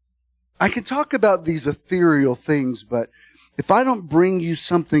 I can talk about these ethereal things, but if I don't bring you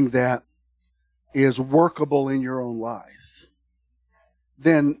something that is workable in your own life,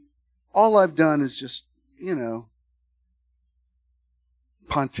 then all I've done is just,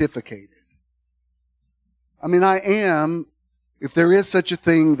 pontificated. If there is such a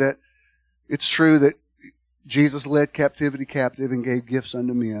thing that it's true that Jesus led captivity captive and gave gifts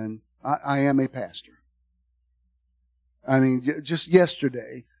unto men, I am a pastor. Just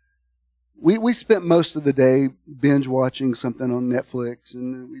yesterday, we spent most of the day binge watching something on Netflix,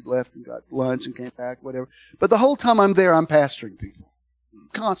 and we left and got lunch and came back, whatever. But the whole time I'm there, I'm pastoring people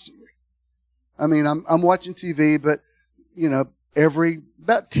constantly. I'm watching TV, but every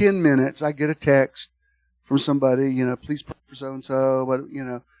about 10 minutes I get a text from somebody, please pray for so and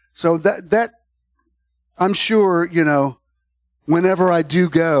so, So that I'm sure, whenever I do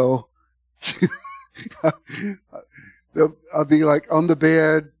go, I'll be like on the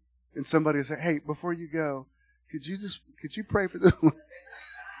bed. And somebody will say, hey, before you go, could you pray for them?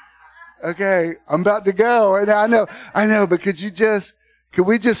 Okay, I'm about to go. And I know, but could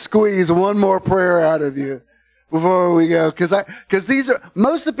we just squeeze one more prayer out of you before we go? Because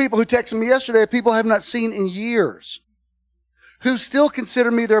most of the people who texted me yesterday are people I have not seen in years, who still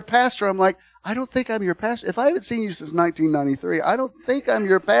consider me their pastor. I'm like, I don't think I'm your pastor. If I haven't seen you since 1993, I don't think I'm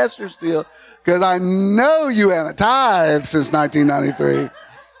your pastor still, because I know you haven't tithed since 1993.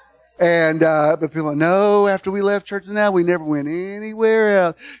 And, but people are, no, after we left church now, we never went anywhere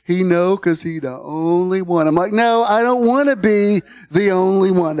else. He know, cause he the only one. I'm like, no, I don't want to be the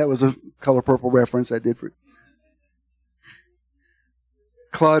only one. That was a Color Purple reference I did for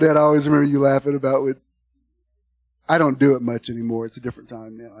Claudette. I always remember you laughing about with, I don't do it much anymore. It's a different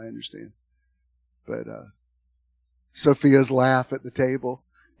time now. I understand. But, Sophia's laugh at the table.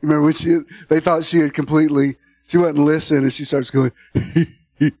 You remember when they thought she had she wasn't listening, and she starts going,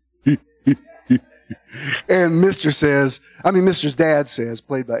 and Mr.'s dad says,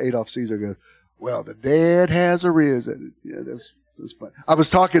 played by Adolph Caesar, goes, well, the dead has arisen. Yeah, that's fun. I was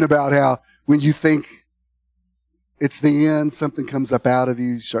talking about how when you think it's the end, something comes up out of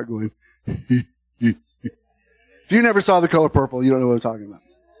you, you start going, if you never saw The Color Purple, you don't know what I'm talking about.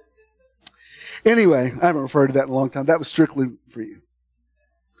 Anyway, I haven't referred to that in a long time. That was strictly for you.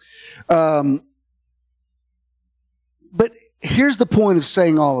 But here's the point of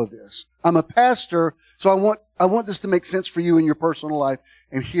saying all of this. I'm a pastor, so I want this to make sense for you in your personal life.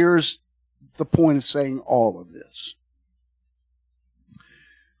 And here's the point of saying all of this.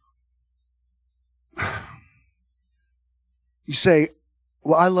 You say,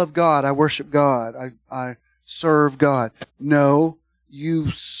 well, I love God. I worship God. I serve God. No, you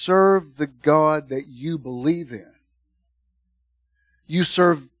serve the God that you believe in. You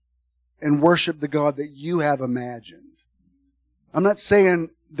serve and worship the God that you have imagined. I'm not saying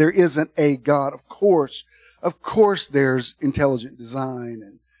there isn't a God. Of course there's intelligent design.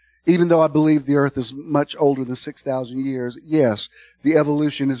 And even though I believe the earth is much older than 6,000 years, yes, the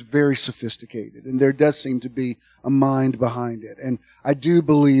evolution is very sophisticated. And there does seem to be a mind behind it. And I do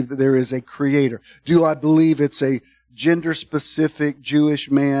believe that there is a creator. Do I believe it's a gender-specific Jewish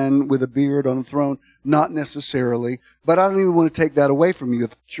man with a beard on a throne? Not necessarily. But I don't even want to take that away from you.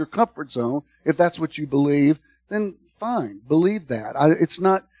 If it's your comfort zone, if that's what you believe, then fine, believe that. It's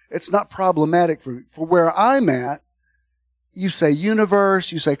not problematic for where I'm at. You say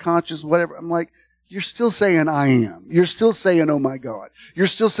universe, you say conscious, whatever. I'm like, you're still saying I am. You're still saying, oh my God. You're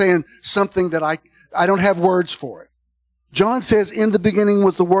still saying something that I don't have words for it. John says, in the beginning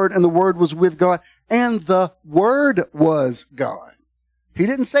was the Word, and the Word was with God, and the Word was God. He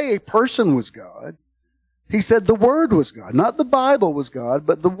didn't say a person was God. He said the Word was God. Not the Bible was God,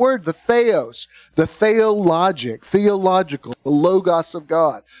 but the Word, the theos, the theological, the logos of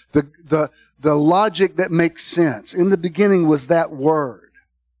God, the logic that makes sense. In the beginning was that Word.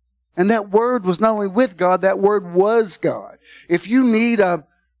 And that Word was not only with God, that Word was God. If you need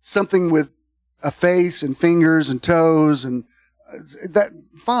something with a face and fingers and toes and that,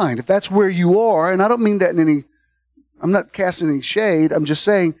 fine. If that's where you are, and I don't mean that I'm not casting any shade. I'm just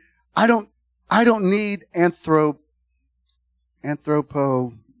saying, I don't need anthropo,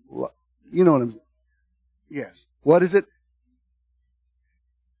 you know what I'm saying? Yes. What is it?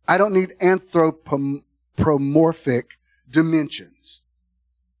 I don't need anthropomorphic dimensions.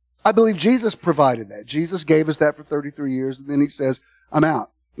 I believe Jesus provided that. Jesus gave us that for 33 years, and then he says, I'm out.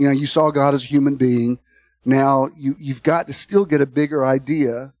 You know, you saw God as a human being. Now you've got to still get a bigger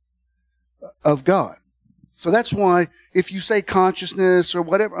idea of God. So that's why if you say consciousness or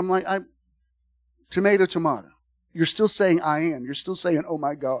whatever, I'm like, tomato. You're still saying I am. You're still saying, oh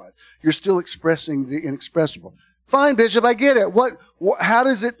my God. You're still expressing the inexpressible. Fine, Bishop, I get it. How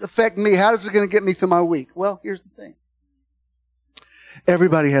does it affect me? How is it going to get me through my week? Well, here's the thing.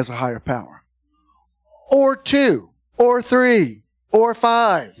 Everybody has a higher power. Or 2, or 3, or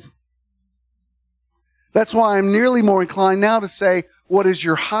 5. That's why I'm nearly more inclined now to say, what is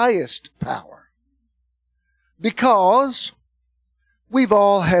your highest power? Because we've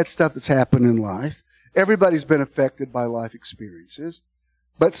all had stuff that's happened in life. Everybody's been affected by life experiences.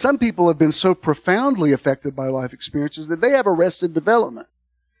 But some people have been so profoundly affected by life experiences that they have arrested development.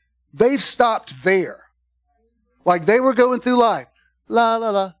 They've stopped there. Like they were going through life. La, la,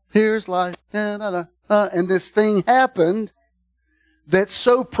 la, here's life. La, la, la, and this thing happened that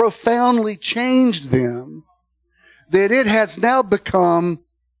so profoundly changed them that it has now become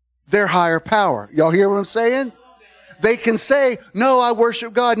their higher power. Y'all hear what I'm saying? They can say, no, I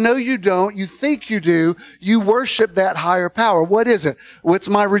worship God. No, you don't. You think you do. You worship that higher power. What is it? Well, it's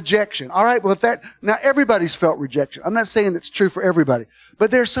my rejection. All right. Well, now everybody's felt rejection. I'm not saying that's true for everybody, but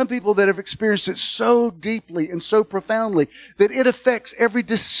there are some people that have experienced it so deeply and so profoundly that it affects every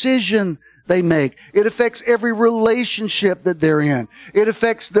decision they make. It affects every relationship that they're in. It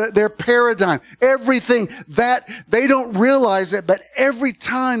affects their paradigm, everything that they don't realize it, but every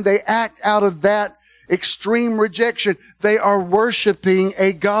time they act out of that extreme rejection. They are worshiping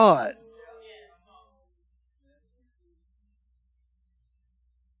a God.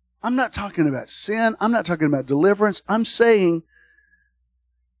 I'm not talking about sin. I'm not talking about deliverance. I'm saying,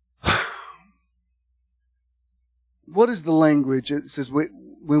 what is the language? It says,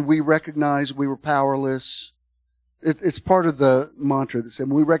 when we recognize we were powerless. It's part of the mantra that said,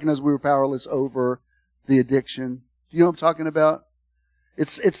 when we recognize we were powerless over the addiction. Do you know what I'm talking about?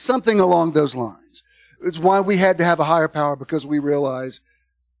 It's something along those lines. It's why we had to have a higher power, because we realized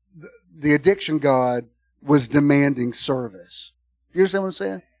the addiction God was demanding service. You understand what I'm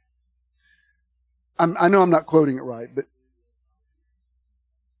saying? I know I'm not quoting it right, but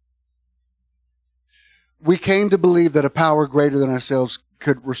we came to believe that a power greater than ourselves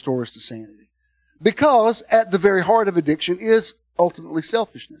could restore us to sanity. Because at the very heart of addiction is ultimately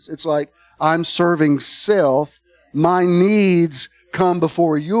selfishness. It's like, I'm serving self. My needs come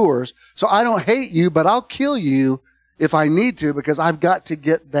before yours. So I don't hate you, but I'll kill you if I need to, because I've got to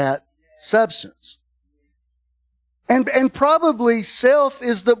get that substance. And probably self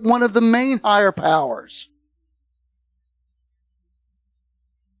is one of the main higher powers.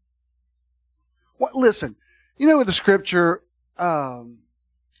 Well, listen, you know, with the scripture,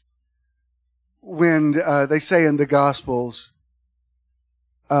 when they say in the Gospels,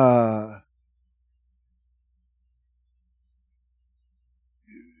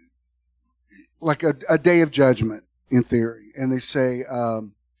 like a day of judgment, in theory, and they say,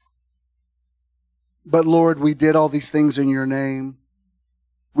 but Lord, we did all these things in your name.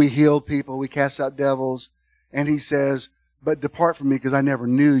 We healed people. We cast out devils. And he says, but depart from me, because I never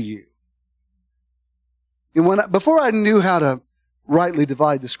knew you. And before I knew how to rightly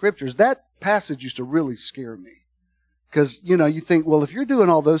divide the scriptures, that passage used to really scare me. Because, you know, you think, well, if you're doing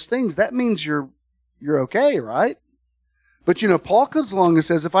all those things, that means you're okay, right? But, you know, Paul comes along and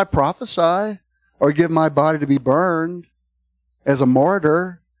says, if I prophesy or give my body to be burned as a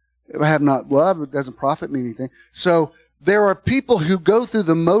martyr, if I have not love, it doesn't profit me anything. So there are people who go through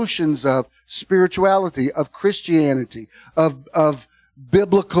the motions of spirituality, of Christianity, of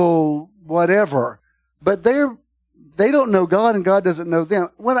biblical whatever, but they don't know God and God doesn't know them.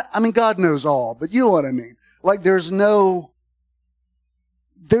 God knows all, but you know what I mean. Like there's no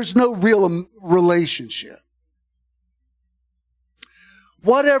real relationship.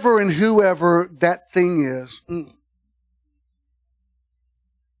 Whatever and whoever that thing is,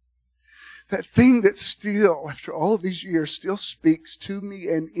 that thing that still, after all of these years, still speaks to me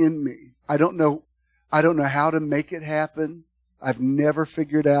and in me. I don't know how to make it happen. I've never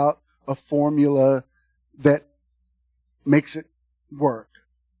figured out a formula that makes it work.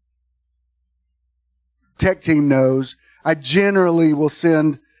 Tech team knows. I generally will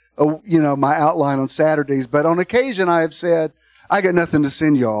send my outline on Saturdays, but on occasion I have said, I got nothing to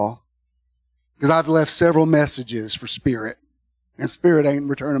send y'all, because I've left several messages for Spirit, and Spirit ain't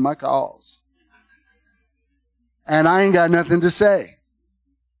returning my calls. And I ain't got nothing to say.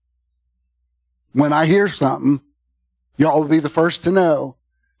 When I hear something, y'all will be the first to know,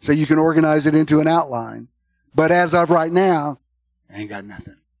 so you can organize it into an outline. But as of right now, I ain't got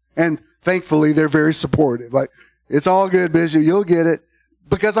nothing. And thankfully, they're very supportive. Like, it's all good, Bishop, you'll get it.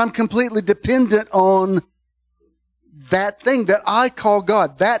 Because I'm completely dependent on that thing that I call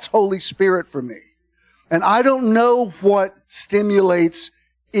God. That's Holy Spirit for me. And I don't know what stimulates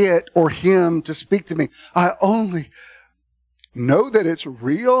it or him to speak to me. I only know that it's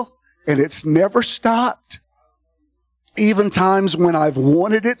real and it's never stopped. Even times when I've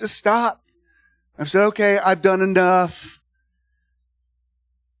wanted it to stop, I've said, okay, I've done enough.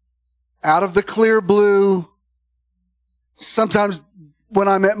 Out of the clear blue, sometimes when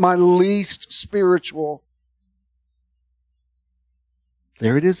I'm at my least spiritual,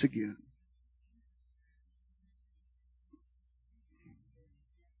 there it is again.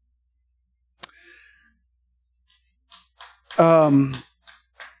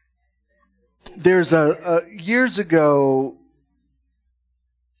 There's years ago,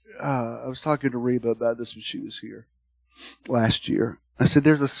 I was talking to Reba about this when she was here last year. I said,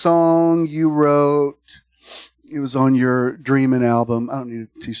 there's a song you wrote. It was on your Dreamin' album. I don't need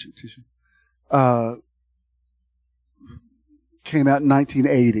a t-shirt. Came out in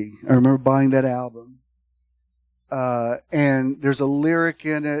 1980. I remember buying that album. And there's a lyric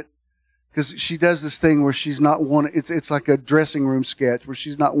in it, because she does this thing where she's not wanting, it's like a dressing room sketch where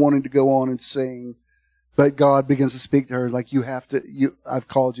she's not wanting to go on and sing, but God begins to speak to her like, I've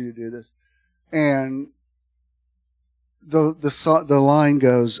called you to do this. And the line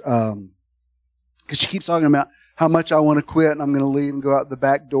goes, because she keeps talking about how much I want to quit and I'm going to leave and go out the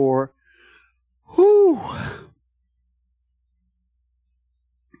back door. Whew.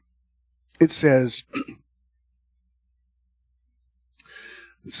 It says,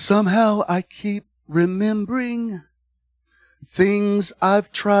 somehow I keep remembering things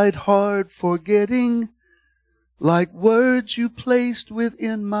I've tried hard forgetting, like words you placed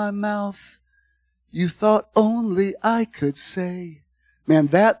within my mouth you thought only I could say. Man,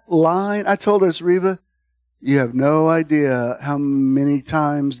 that line, I told us, Reba, you have no idea how many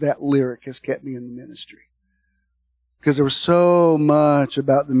times that lyric has kept me in the ministry. Because there was so much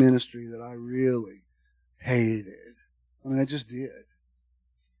about the ministry that I really hated. I mean, I just did.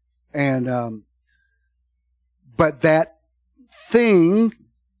 And, but that thing,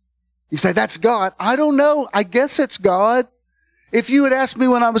 you say, that's God. I don't know. I guess it's God. If you had asked me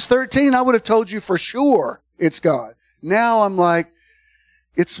when I was 13, I would have told you for sure it's God. Now I'm like,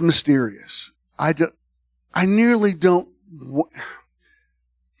 it's mysterious. I nearly don't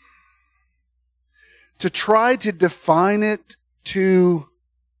to try to define it too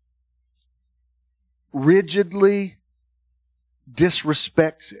rigidly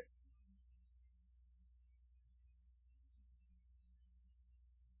disrespects it.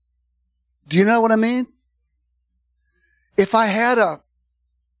 Do you know what I mean? If I had a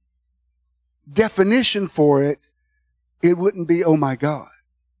definition for it, it wouldn't be, oh my God.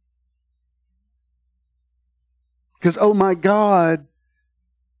 Because, oh my God,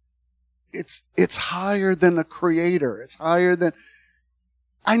 it's higher than a creator. It's higher than,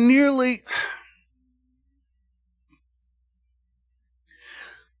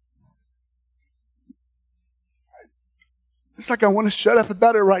 it's like I want to shut up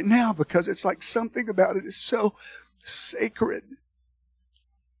about it right now because it's like something about it is so sacred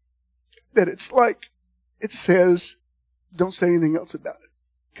that it's like it says, don't say anything else about it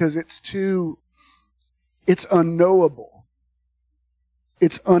because it's unknowable.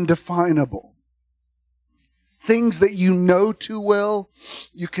 It's undefinable. Things that you know too well,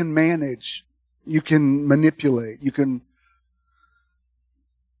 you can manage. You can manipulate.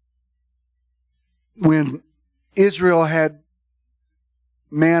 When Israel had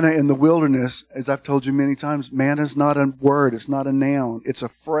manna in the wilderness, as I've told you many times, manna is not a word, it's not a noun, it's a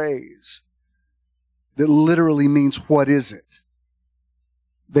phrase that literally means, what is it?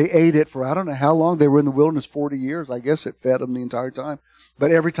 They ate it for, I don't know how long, they were in the wilderness, 40 years, I guess it fed them the entire time.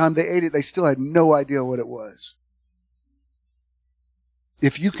 But every time they ate it, they still had no idea what it was.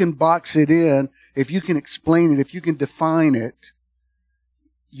 If you can box it in, if you can explain it, if you can define it,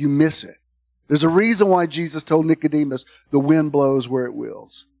 you miss it. There's a reason why Jesus told Nicodemus, the wind blows where it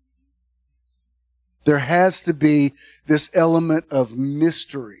wills. There has to be this element of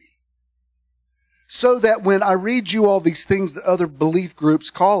mystery. So that when I read you all these things that other belief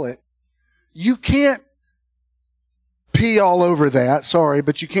groups call it, you can't pee all over that. Sorry,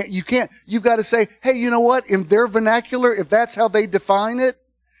 but you can't. You've got to say, hey, you know what? In their vernacular, if that's how they define it,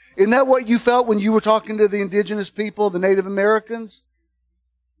 isn't that what you felt when you were talking to the indigenous people, the Native Americans?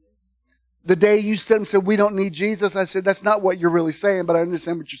 The day you said and said, we don't need Jesus, I said, that's not what you're really saying, but I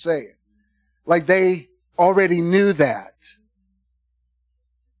understand what you're saying. Like they already knew that.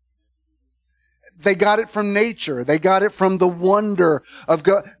 They got it from nature. They got it from the wonder of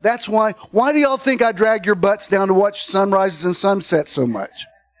God. That's why do y'all think I drag your butts down to watch sunrises and sunsets so much?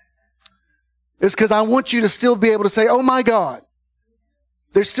 It's because I want you to still be able to say, oh my God.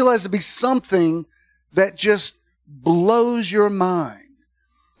 There still has to be something that just blows your mind.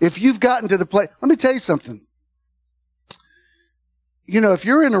 If you've gotten to the place, let me tell you something. You know, if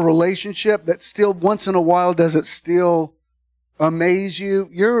you're in a relationship that still once in a while doesn't still amaze you,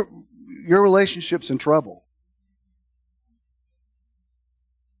 your relationship's in trouble.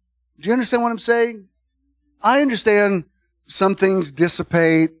 Do you understand what I'm saying? I understand some things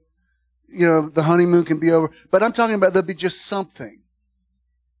dissipate. You know, the honeymoon can be over. But I'm talking about there'll be just something.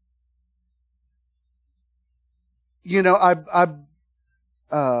 You know,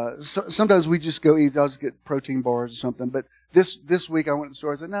 sometimes we just go eat. I'll just get protein bars or something. But this week I went to the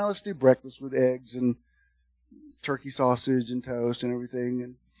store. I said, "Now let's do breakfast with eggs and turkey sausage and toast and everything."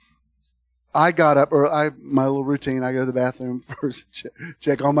 And I got up, my little routine. I go to the bathroom first,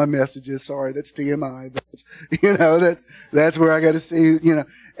 check all my messages. Sorry, that's TMI. But, that's where I got to see.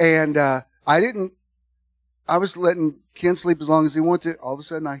 And I was letting Ken sleep as long as he wanted to. All of a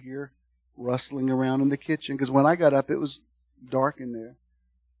sudden, I hear rustling around in the kitchen because when I got up, it was dark in there.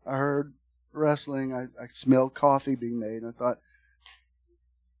 I heard rustling. I smelled coffee being made. And I thought,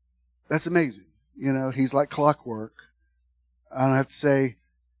 that's amazing. He's like clockwork. I don't have to say,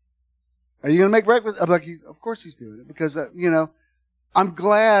 are you going to make breakfast? I'm like, of course he's doing it. Because, I'm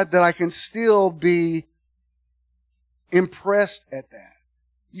glad that I can still be impressed at that.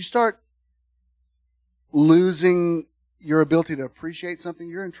 You start losing your ability to appreciate something,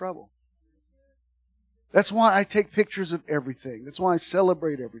 you're in trouble. That's why I take pictures of everything. That's why I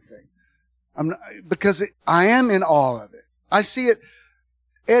celebrate everything. Because I am in awe of it. I see it,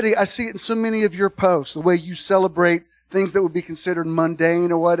 Eddie, I see it in so many of your posts, the way you celebrate things that would be considered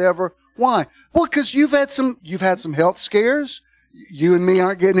mundane or whatever. Why? Well, because you've had some health scares. You and me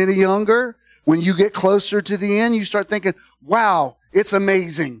aren't getting any younger. When you get closer to the end, you start thinking, wow, it's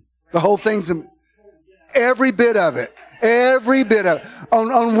amazing. The whole thing's every bit of it. Every bit of it.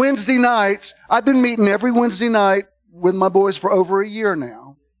 On Wednesday nights, I've been meeting every Wednesday night with my boys for over a year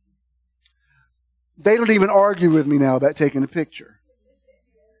now. They don't even argue with me now about taking a picture.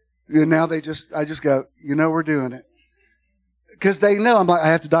 Now I just go, we're doing it. Because they know I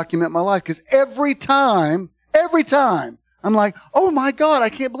have to document my life. Because every time, I'm like, oh my God, I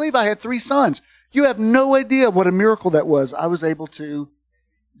can't believe I had 3 sons. You have no idea what a miracle that was. I was able to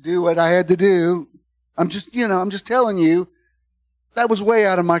do what I had to do. I'm just telling you, that was way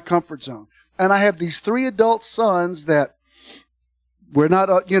out of my comfort zone. And I have these 3 adult sons that we're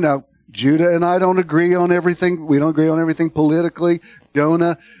not, Judah and I don't agree on everything. We don't agree on everything politically.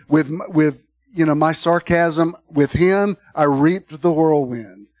 Jonah, with my sarcasm with him, I reaped the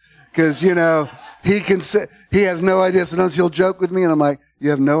whirlwind. Because, he has no idea. Sometimes he'll joke with me and I'm like, you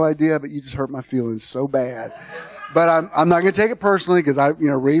have no idea, but you just hurt my feelings so bad. But I'm not going to take it personally because I,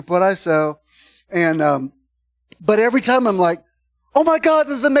 reap what I sow. And, but every time I'm like, oh my God,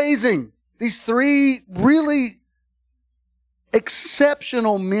 this is amazing. These 3 really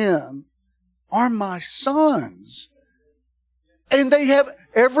exceptional men are my sons. And they have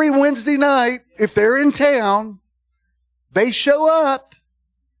every Wednesday night, if they're in town, they show up.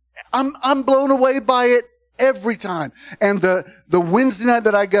 I'm blown away by it every time. And the Wednesday night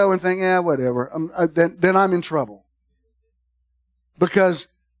that I go and think, whatever, then I'm in trouble. Because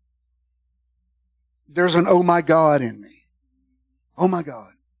there's an oh my God in me. Oh my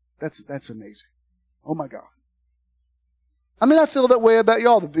God. That's amazing. Oh my God. I feel that way about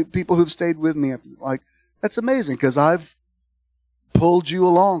y'all, the people who've stayed with me. Like, that's amazing because I've pulled you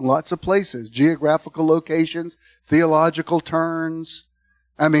along lots of places, geographical locations, theological turns.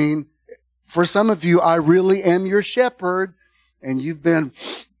 For some of you, I really am your shepherd and you've been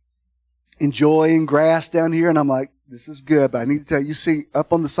enjoying grass down here. And I'm like, this is good, but I need to tell you, see,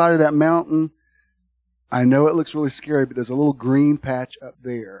 up on the side of that mountain, I know it looks really scary, but there's a little green patch up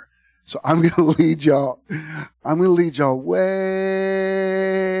there. So I'm going to lead y'all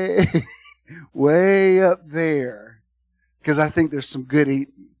way, way up there. Because I think there's some good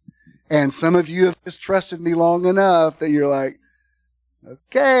eating. And some of you have just trusted me long enough that you're like,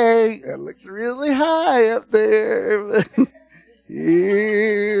 okay, it looks really high up there.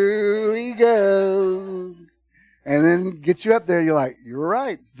 Here we go. And then get you up there, you're like, you're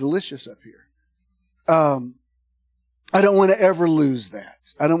right, it's delicious up here. I don't want to ever lose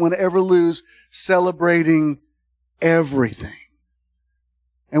that. I don't want to ever lose celebrating everything.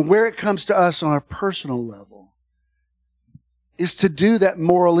 And where it comes to us on a personal level is to do that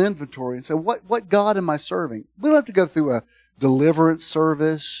moral inventory and say, what God am I serving? We don't have to go through a deliverance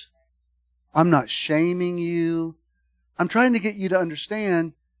service. I'm not shaming you. I'm trying to get you to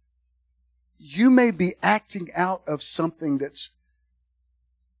understand you may be acting out of something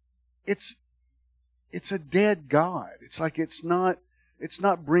it's a dead God. It's like it's not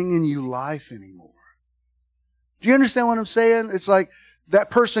bringing you life anymore. Do you understand what I'm saying? It's like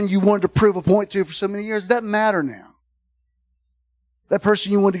that person you wanted to prove a point to for so many years, it doesn't matter now. That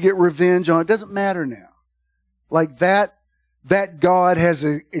person you wanted to get revenge on, it doesn't matter now. Like that God has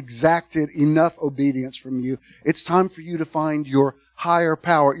exacted enough obedience from you. It's time for you to find your higher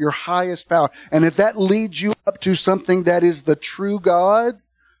power, your highest power. And if that leads you up to something that is the true God,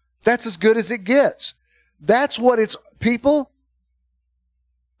 that's as good as it gets. That's what it's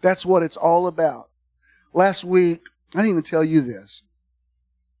all about. Last week, I didn't even tell you this.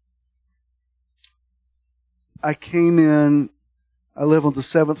 I came in, I live on the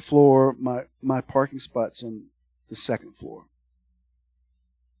 7th floor. My parking spot's on the 2nd floor.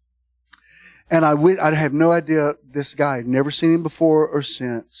 And I have no idea this guy. I'd never seen him before or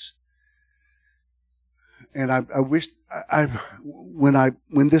since. And I wished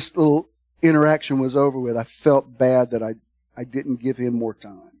when this little interaction was over with, I felt bad that I didn't give him more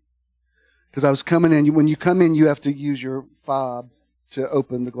time. Because I was coming in. When you come in, you have to use your fob to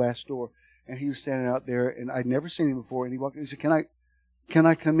open the glass door. And he was standing out there, and I'd never seen him before. And he walked in. He said, "Can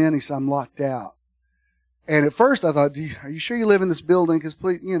I come in?" He said, "I'm locked out." And at first, I thought, "Are you sure you live in this building? Because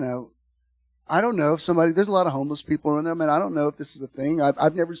please, I don't know if there's a lot of homeless people in there. I don't know if this is a thing.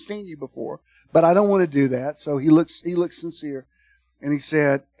 I've never seen you before, but I don't want to do that." So he looks sincere. And he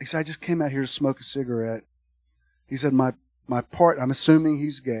said, "I just came out here to smoke a cigarette." He said, my part, I'm assuming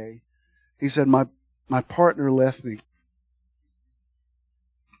he's gay. He said, my my partner left me.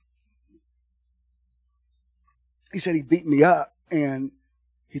 He said he beat me up and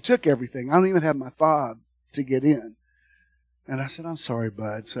he took everything. I don't even have my fob to get in. And I said, I'm sorry,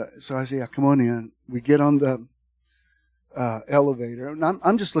 bud. So I said, yeah, come on in. We get on the elevator. And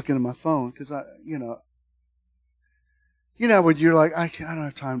I'm just looking at my phone because when you're like, I don't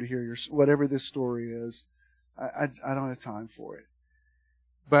have time to hear whatever this story is. I don't have time for it.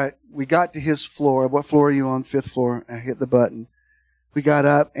 But we got to his floor. What floor are you on? 5th floor. I hit the button. We got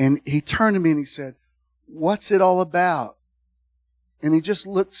up and he turned to me and he said, what's it all about? And he just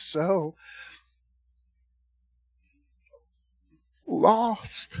looked so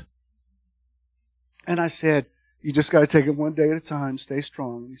lost. And I said, you just got to take it one day at a time. Stay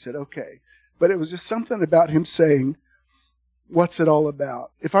strong. And he said, okay. But it was just something about him saying, what's it all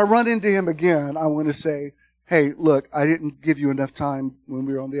about? If I run into him again, I want to say, hey, look, I didn't give you enough time when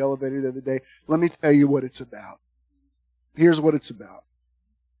we were on the elevator the other day. Let me tell you what it's about. Here's what it's about.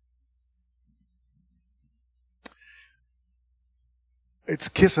 It's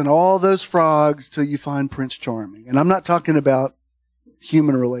kissing all those frogs till you find Prince Charming. And I'm not talking about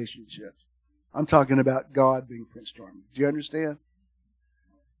human relationships. I'm talking about God being Prince Charming. Do you understand?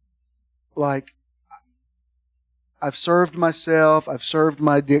 Like, I've served myself. I've served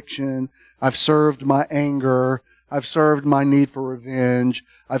my addiction. I've served my anger. I've served my need for revenge.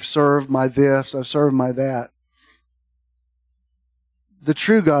 I've served my this. I've served my that. The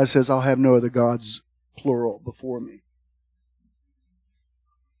true God says, I'll have no other gods, plural, before me.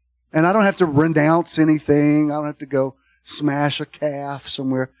 And I don't have to renounce anything. I don't have to go smash a calf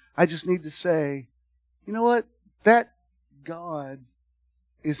somewhere. I just need to say, you know what? That God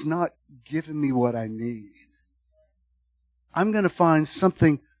is not giving me what I need. I'm going to find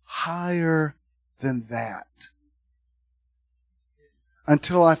something higher than that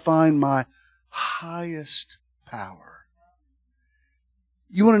until I find my highest power.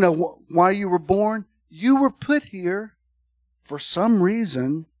 You want to know why you were born? You were put here for some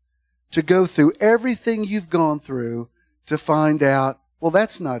reason to go through everything you've gone through to find out, well,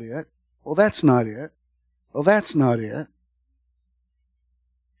 that's not it. Well, that's not it. Well, that's not it.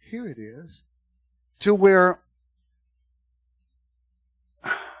 Here it is. To where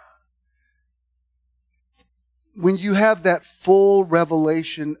when you have that full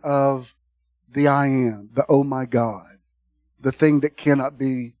revelation of the I am, the oh my God, the thing that cannot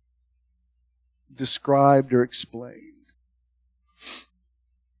be described or explained,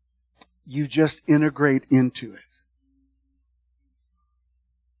 you just integrate into it.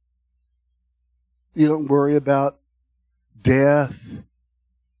 You don't worry about death.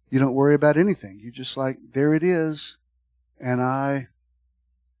 You don't worry about anything. You're just like, there it is. And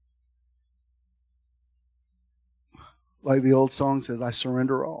like the old song says, I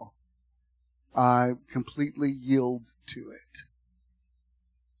surrender all. I completely yield to it.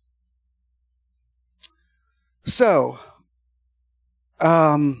 So,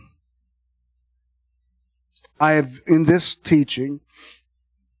 I have, in this teaching,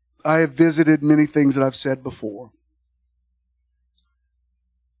 I have visited many things that I've said before.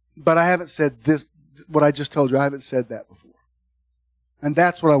 But I haven't said this, what I just told you, I haven't said that before. And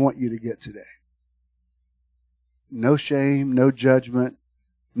that's what I want you to get today. No shame, no judgment,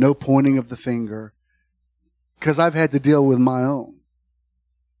 no pointing of the finger, because I've had to deal with my own.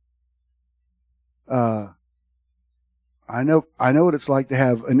 I know what it's like to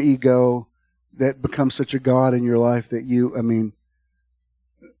have an ego that becomes such a God in your life that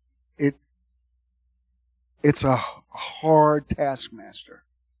it's a hard taskmaster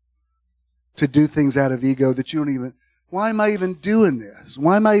to do things out of ego that you don't even, why am I even doing this?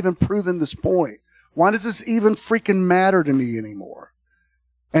 Why am I even proving this point? Why does this even freaking matter to me anymore?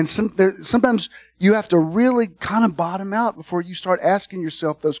 And sometimes you have to really kind of bottom out before you start asking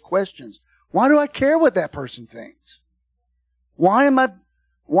yourself those questions. Why do I care what that person thinks? Why am I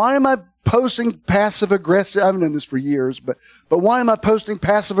posting passive aggressive? I haven't done this for years, but why am I posting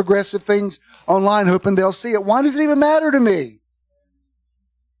passive aggressive things online hoping they'll see it? Why does it even matter to me?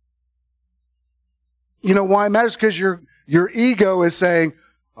 You know why it matters? Because your ego is saying,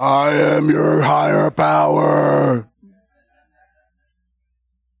 I am your higher power.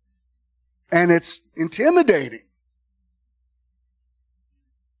 And it's intimidating.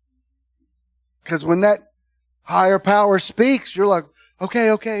 Because when that higher power speaks, you're like,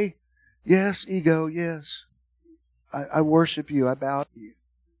 okay, yes, ego, yes. I worship you, I bow to you.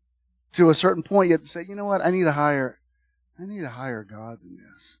 To a certain point, you have to say, you know what, I need a higher God than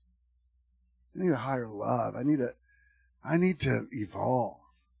this. I need a higher love. I need to evolve.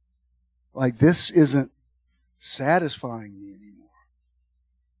 Like, this isn't satisfying me anymore.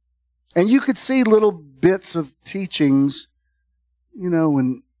 And you could see little bits of teachings,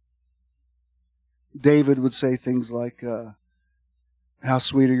 when David would say things like, how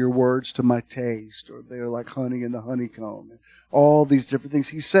sweet are your words to my taste, or they're like honey in the honeycomb, and all these different things.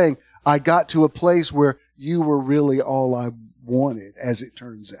 He's saying, I got to a place where you were really all I wanted, as it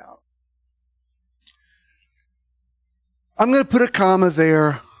turns out. I'm going to put a comma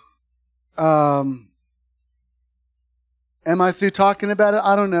there. Am I through talking about it?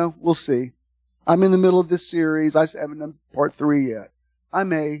 I don't know. We'll see. I'm in the middle of this series. I haven't done part 3 yet. I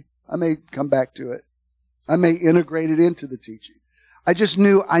may come back to it. I may integrate it into the teaching. I just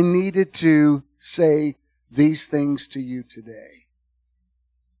knew I needed to say these things to you today.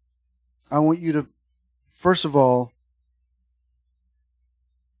 I want you to, first of all,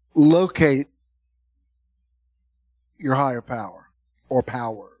 locate your higher power or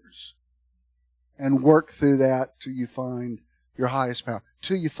powers and work through that till you find your highest power,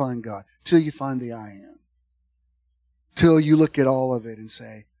 till you find God, till you find the I am, till you look at all of it and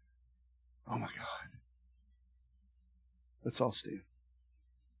say, oh my God. Let's all stand.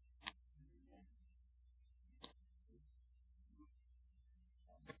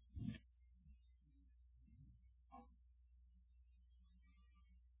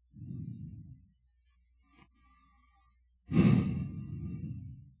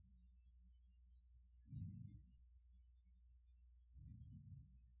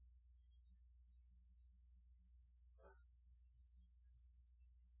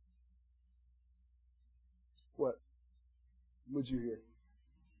 What would you hear?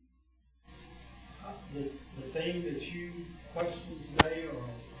 The thing that you questioned today or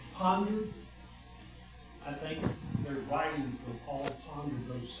pondered, I think they're writing for Paul pondered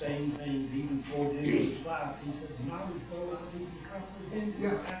those same things even toward the end of his life. He said, not as though I didn't comprehend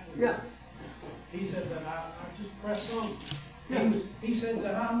it. Yeah. He said that I just press on. He said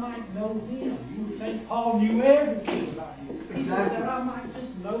that I might know him. You would think Paul knew everything about him. He said that I might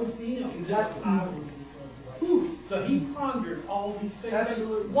just know him. Exactly. I would be persuaded. So he pondered all these things.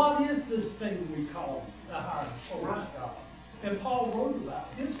 Absolutely. What is this thing we call the higher source God? And Paul wrote about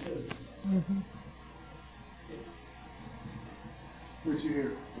his business. Mm-hmm. What'd you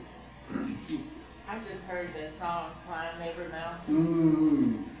hear? I just heard that song, Climb Every Mountain.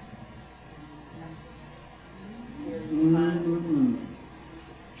 Mm-hmm. Mm-hmm.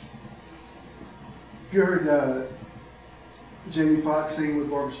 You heard Jamie Foxx sing with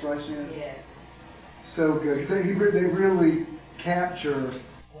Barbra Streisand? Yes. So good. They really capture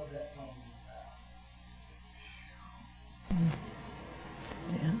What that song is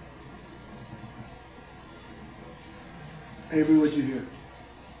about. Yeah. Avery, what'd you hear?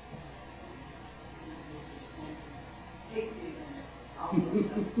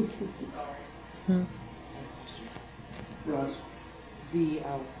 Sorry. Ross? The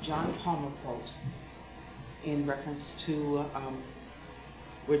John Palmer quote in reference to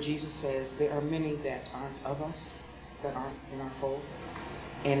where Jesus says, there are many that aren't of us, that aren't in our fold,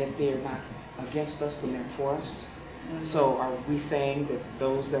 and if they're not against us, then they're for us. Mm-hmm. So are we saying that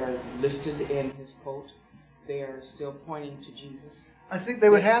those that are listed in his quote, they are still pointing to Jesus? I think they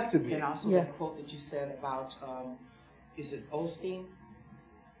would have to be. And also the quote that you said about, is it Osteen?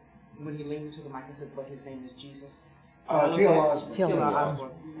 When he leaned to the mic and said, but his name is Jesus. T.L.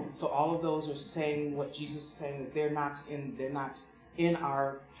 Osborne. So all of those are saying what Jesus is saying, that they're not in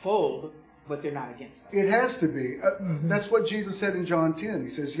our fold, but they're not against us. It has to be. That's what Jesus said in John 10. He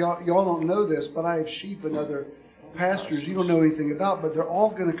says, y'all don't know this, but I have sheep and other pastures you don't know anything about, but they're all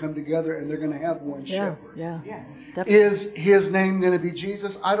going to come together and they're going to have one shepherd. Yeah. Is his name going to be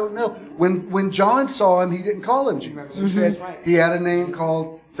Jesus? I don't know. When John saw him, he didn't call him Jesus. He said he had a name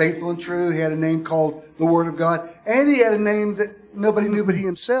called Faithful and True. He had a name called the Word of God. And he had a name that nobody knew but he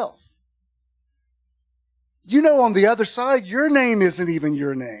himself. On the other side, your name isn't even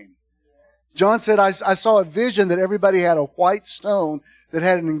your name. John said, I saw a vision that everybody had a white stone that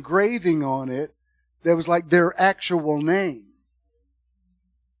had an engraving on it that was like their actual name.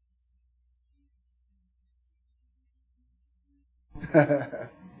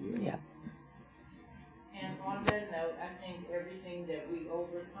 Yeah. And on that note, I think everything that we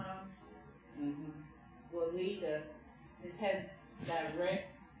overcome will lead us. It has direct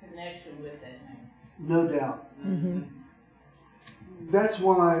connection with that name. No doubt. Mm-hmm. That's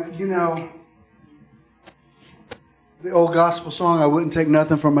why, the old gospel song, I wouldn't take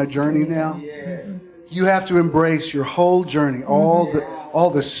nothing from my journey now. Yes. You have to embrace your whole journey, all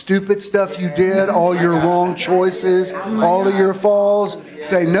the stupid stuff you did, all your wrong choices, all of your falls.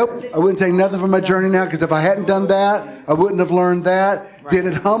 Say, nope, I wouldn't take nothing from my journey now, because if I hadn't done that, I wouldn't have learned that. Did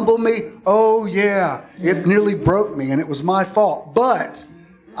it humble me? Oh yeah, it nearly broke me and it was my fault. But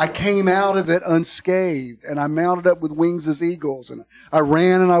I came out of it unscathed, and I mounted up with wings as eagles, and I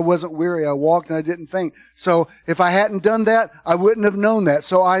ran and I wasn't weary. I walked and I didn't faint. So if I hadn't done that, I wouldn't have known that.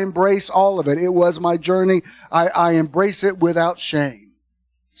 So I embrace all of it. It was my journey. I embrace it without shame.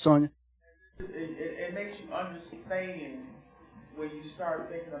 Sonia? It makes you understand when you start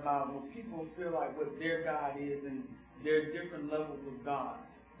thinking about when people feel like what their God is and their different levels of God.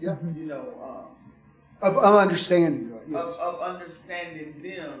 Yeah. You know, Of understanding God, yes. of understanding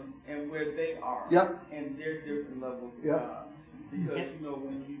them and where they are. Yep. And their different levels of Yep. God. Because, you know,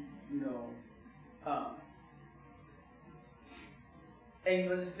 when and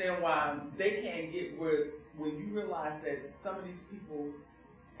you understand why they can't get where, when you realize that some of these people,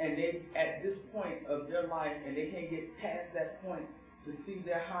 and they at this point of their life, and they can't get past that point to see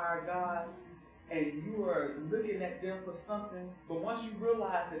their higher God, and you are looking at them for something, but once you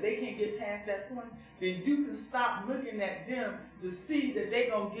realize that they can't get past that point, then you can stop looking at them to see that they're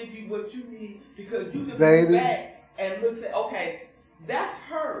going to give you what you need, because you can Baby. look back and look and say, okay, that's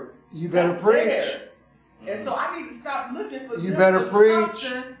her. You better That's preach. there. And so I need to stop looking for You them better for preach.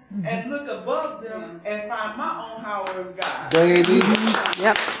 something and look above them and find my own power of God. Baby.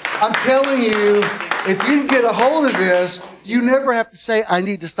 Yep. I'm telling you, if you get a hold of this, you never have to say, I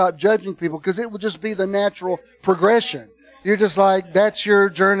need to stop judging people, because it will just be the natural progression. You're just like, that's your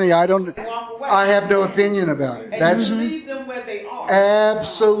journey. I have no opinion about it. And That's you leave them where they are.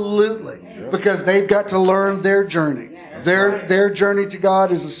 absolutely, because they've got to learn their journey. Their journey to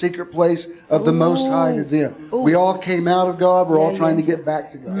God is a secret place of the Most High to them. We all came out of God. We're all trying to get back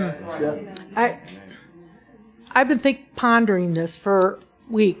to God. Yeah. I've been pondering this for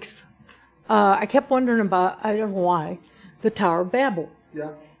weeks. I kept wondering about, I don't know why, the Tower of Babel.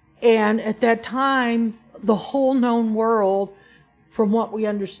 Yeah. And at that time, the whole known world, from what we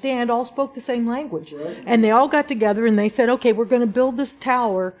understand, all spoke the same language. Right. And they all got together and they said, okay, we're going to build this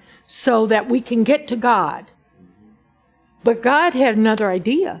tower so that we can get to God. But God had another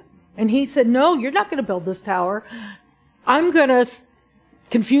idea. And he said, no, you're not going to build this tower. I'm going to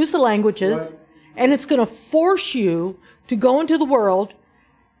confuse the languages, and it's going to force you to go into the world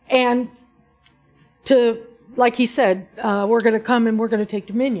and to, like he said, we're going to come and we're going to take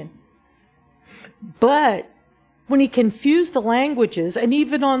dominion. But when he confused the languages, and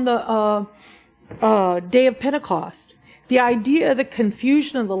even on the day of Pentecost, the idea of the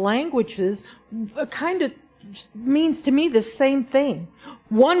confusion of the languages kind of means to me the same thing.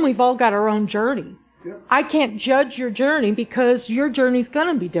 One, we've all got our own journey. Yep. I can't judge your journey because your journey's going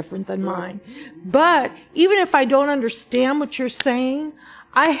to be different than mine. But even if I don't understand what you're saying,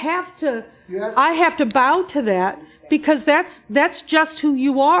 I have to bow to that, because that's just who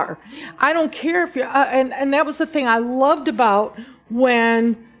you are. I don't care if you're, and that was the thing I loved about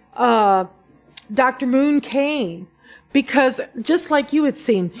when Dr. Moon came. Because just like you had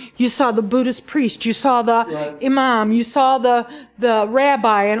seen, you saw the Buddhist priest, you saw the imam, you saw the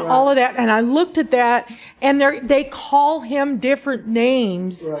rabbi, and all of that. And I looked at that, and they call him different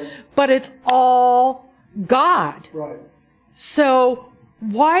names, but it's all God. Right. So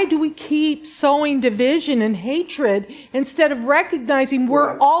why do we keep sowing division and hatred instead of recognizing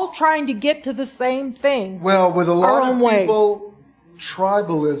we're all trying to get to the same thing? Well, with a lot of people,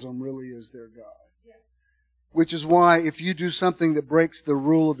 tribalism really is their God. Which is why if you do something that breaks the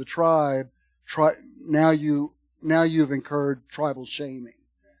rule of the tribe, now you've incurred tribal shaming,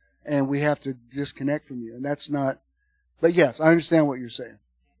 and we have to disconnect from you. And that's not. But yes, I understand what you're saying.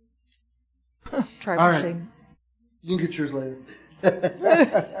 Tribal shaming. You can get yours later.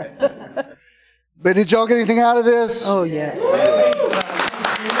 But did y'all get anything out of this? Oh yes.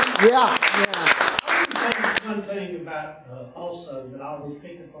 Yeah. One thing about also that I was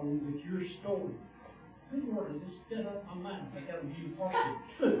thinking from with your story. Good Lord, just get up my mind. I got a new person.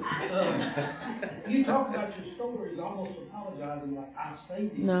 You talk about your stories, almost apologizing like I've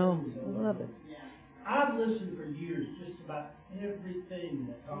saved these stories. I love it. I've listened for years just about everything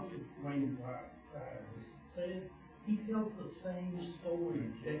that Dr. Wayne has said. He tells the same story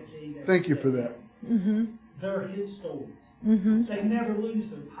decade after Thank you for that. Mm-hmm. They're his stories. Mm-hmm. They never lose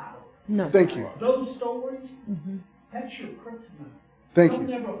their power. No. Thank you. Those stories, that's your kryptonite. Thank Don't you.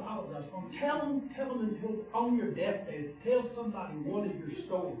 never apologize for them. Tell them until on your deathbed, tell somebody one of your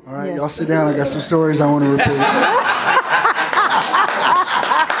stories. All right, y'all sit down. I got some stories I want to repeat.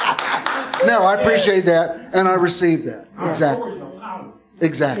 No, I appreciate that, and I receive that. Exactly.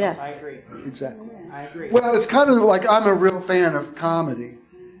 Exactly. Yes. I agree. Exactly. I agree. Well, it's kind of like I'm a real fan of comedy,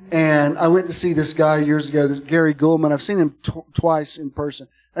 and I went to see this guy years ago, this Gary Goldman. I've seen him twice in person.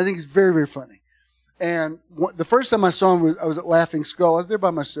 I think he's very, very funny. And the first time I saw him, I was at Laughing Skull. I was there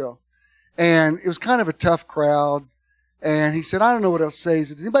by myself. And it was kind of a tough crowd. And he said, I don't know what else to say. He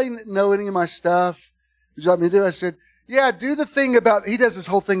said, does anybody know any of my stuff? Would you like me to do? I said, yeah, do the thing about, he does this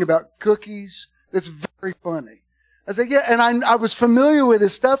whole thing about cookies. That's very funny. I said, yeah. And I was familiar with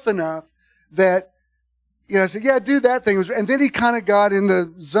his stuff enough that, I said, yeah, do that thing. And then he kind of got in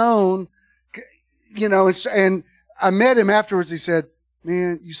the zone, and I met him afterwards. He said,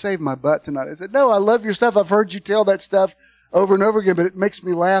 man, you saved my butt tonight. I said, no, I love your stuff. I've heard you tell that stuff over and over again, but it makes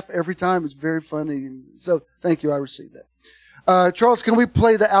me laugh every time. It's very funny. So thank you. I received that. Charles, can we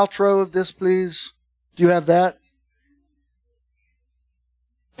play the outro of this, please? Do you have that?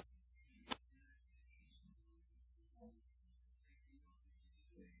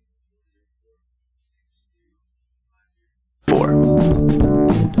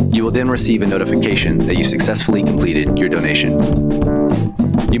 You will then receive a notification that you successfully completed your donation.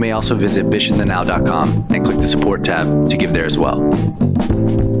 You may also visit bishinthenow.com and click the support tab to give there as well.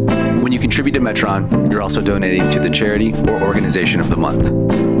 When you contribute to Metron, you're also donating to the charity or organization of the month.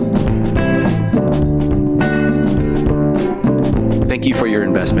 Thank you for your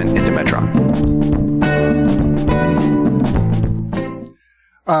investment into Metron.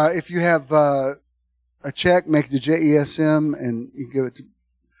 If you have a check, make it to JESM, and you can give it to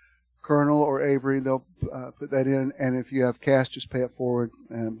Colonel or Avery. They'll put that in. And if you have cash, just pay it forward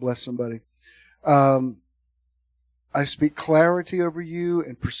and bless somebody. I speak clarity over you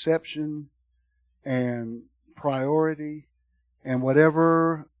and perception and priority and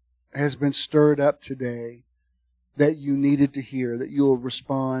whatever has been stirred up today that you needed to hear, that you will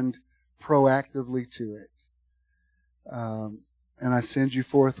respond proactively to it. And I send you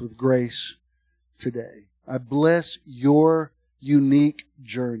forth with grace today. I bless your unique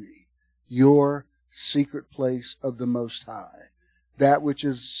journey, your secret place of the Most High. That which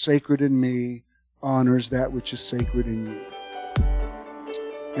is sacred in me honors that which is sacred in you.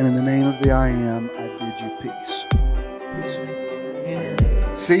 And in the name of the I Am, I bid you peace.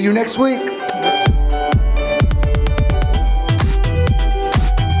 Peace. See you next week.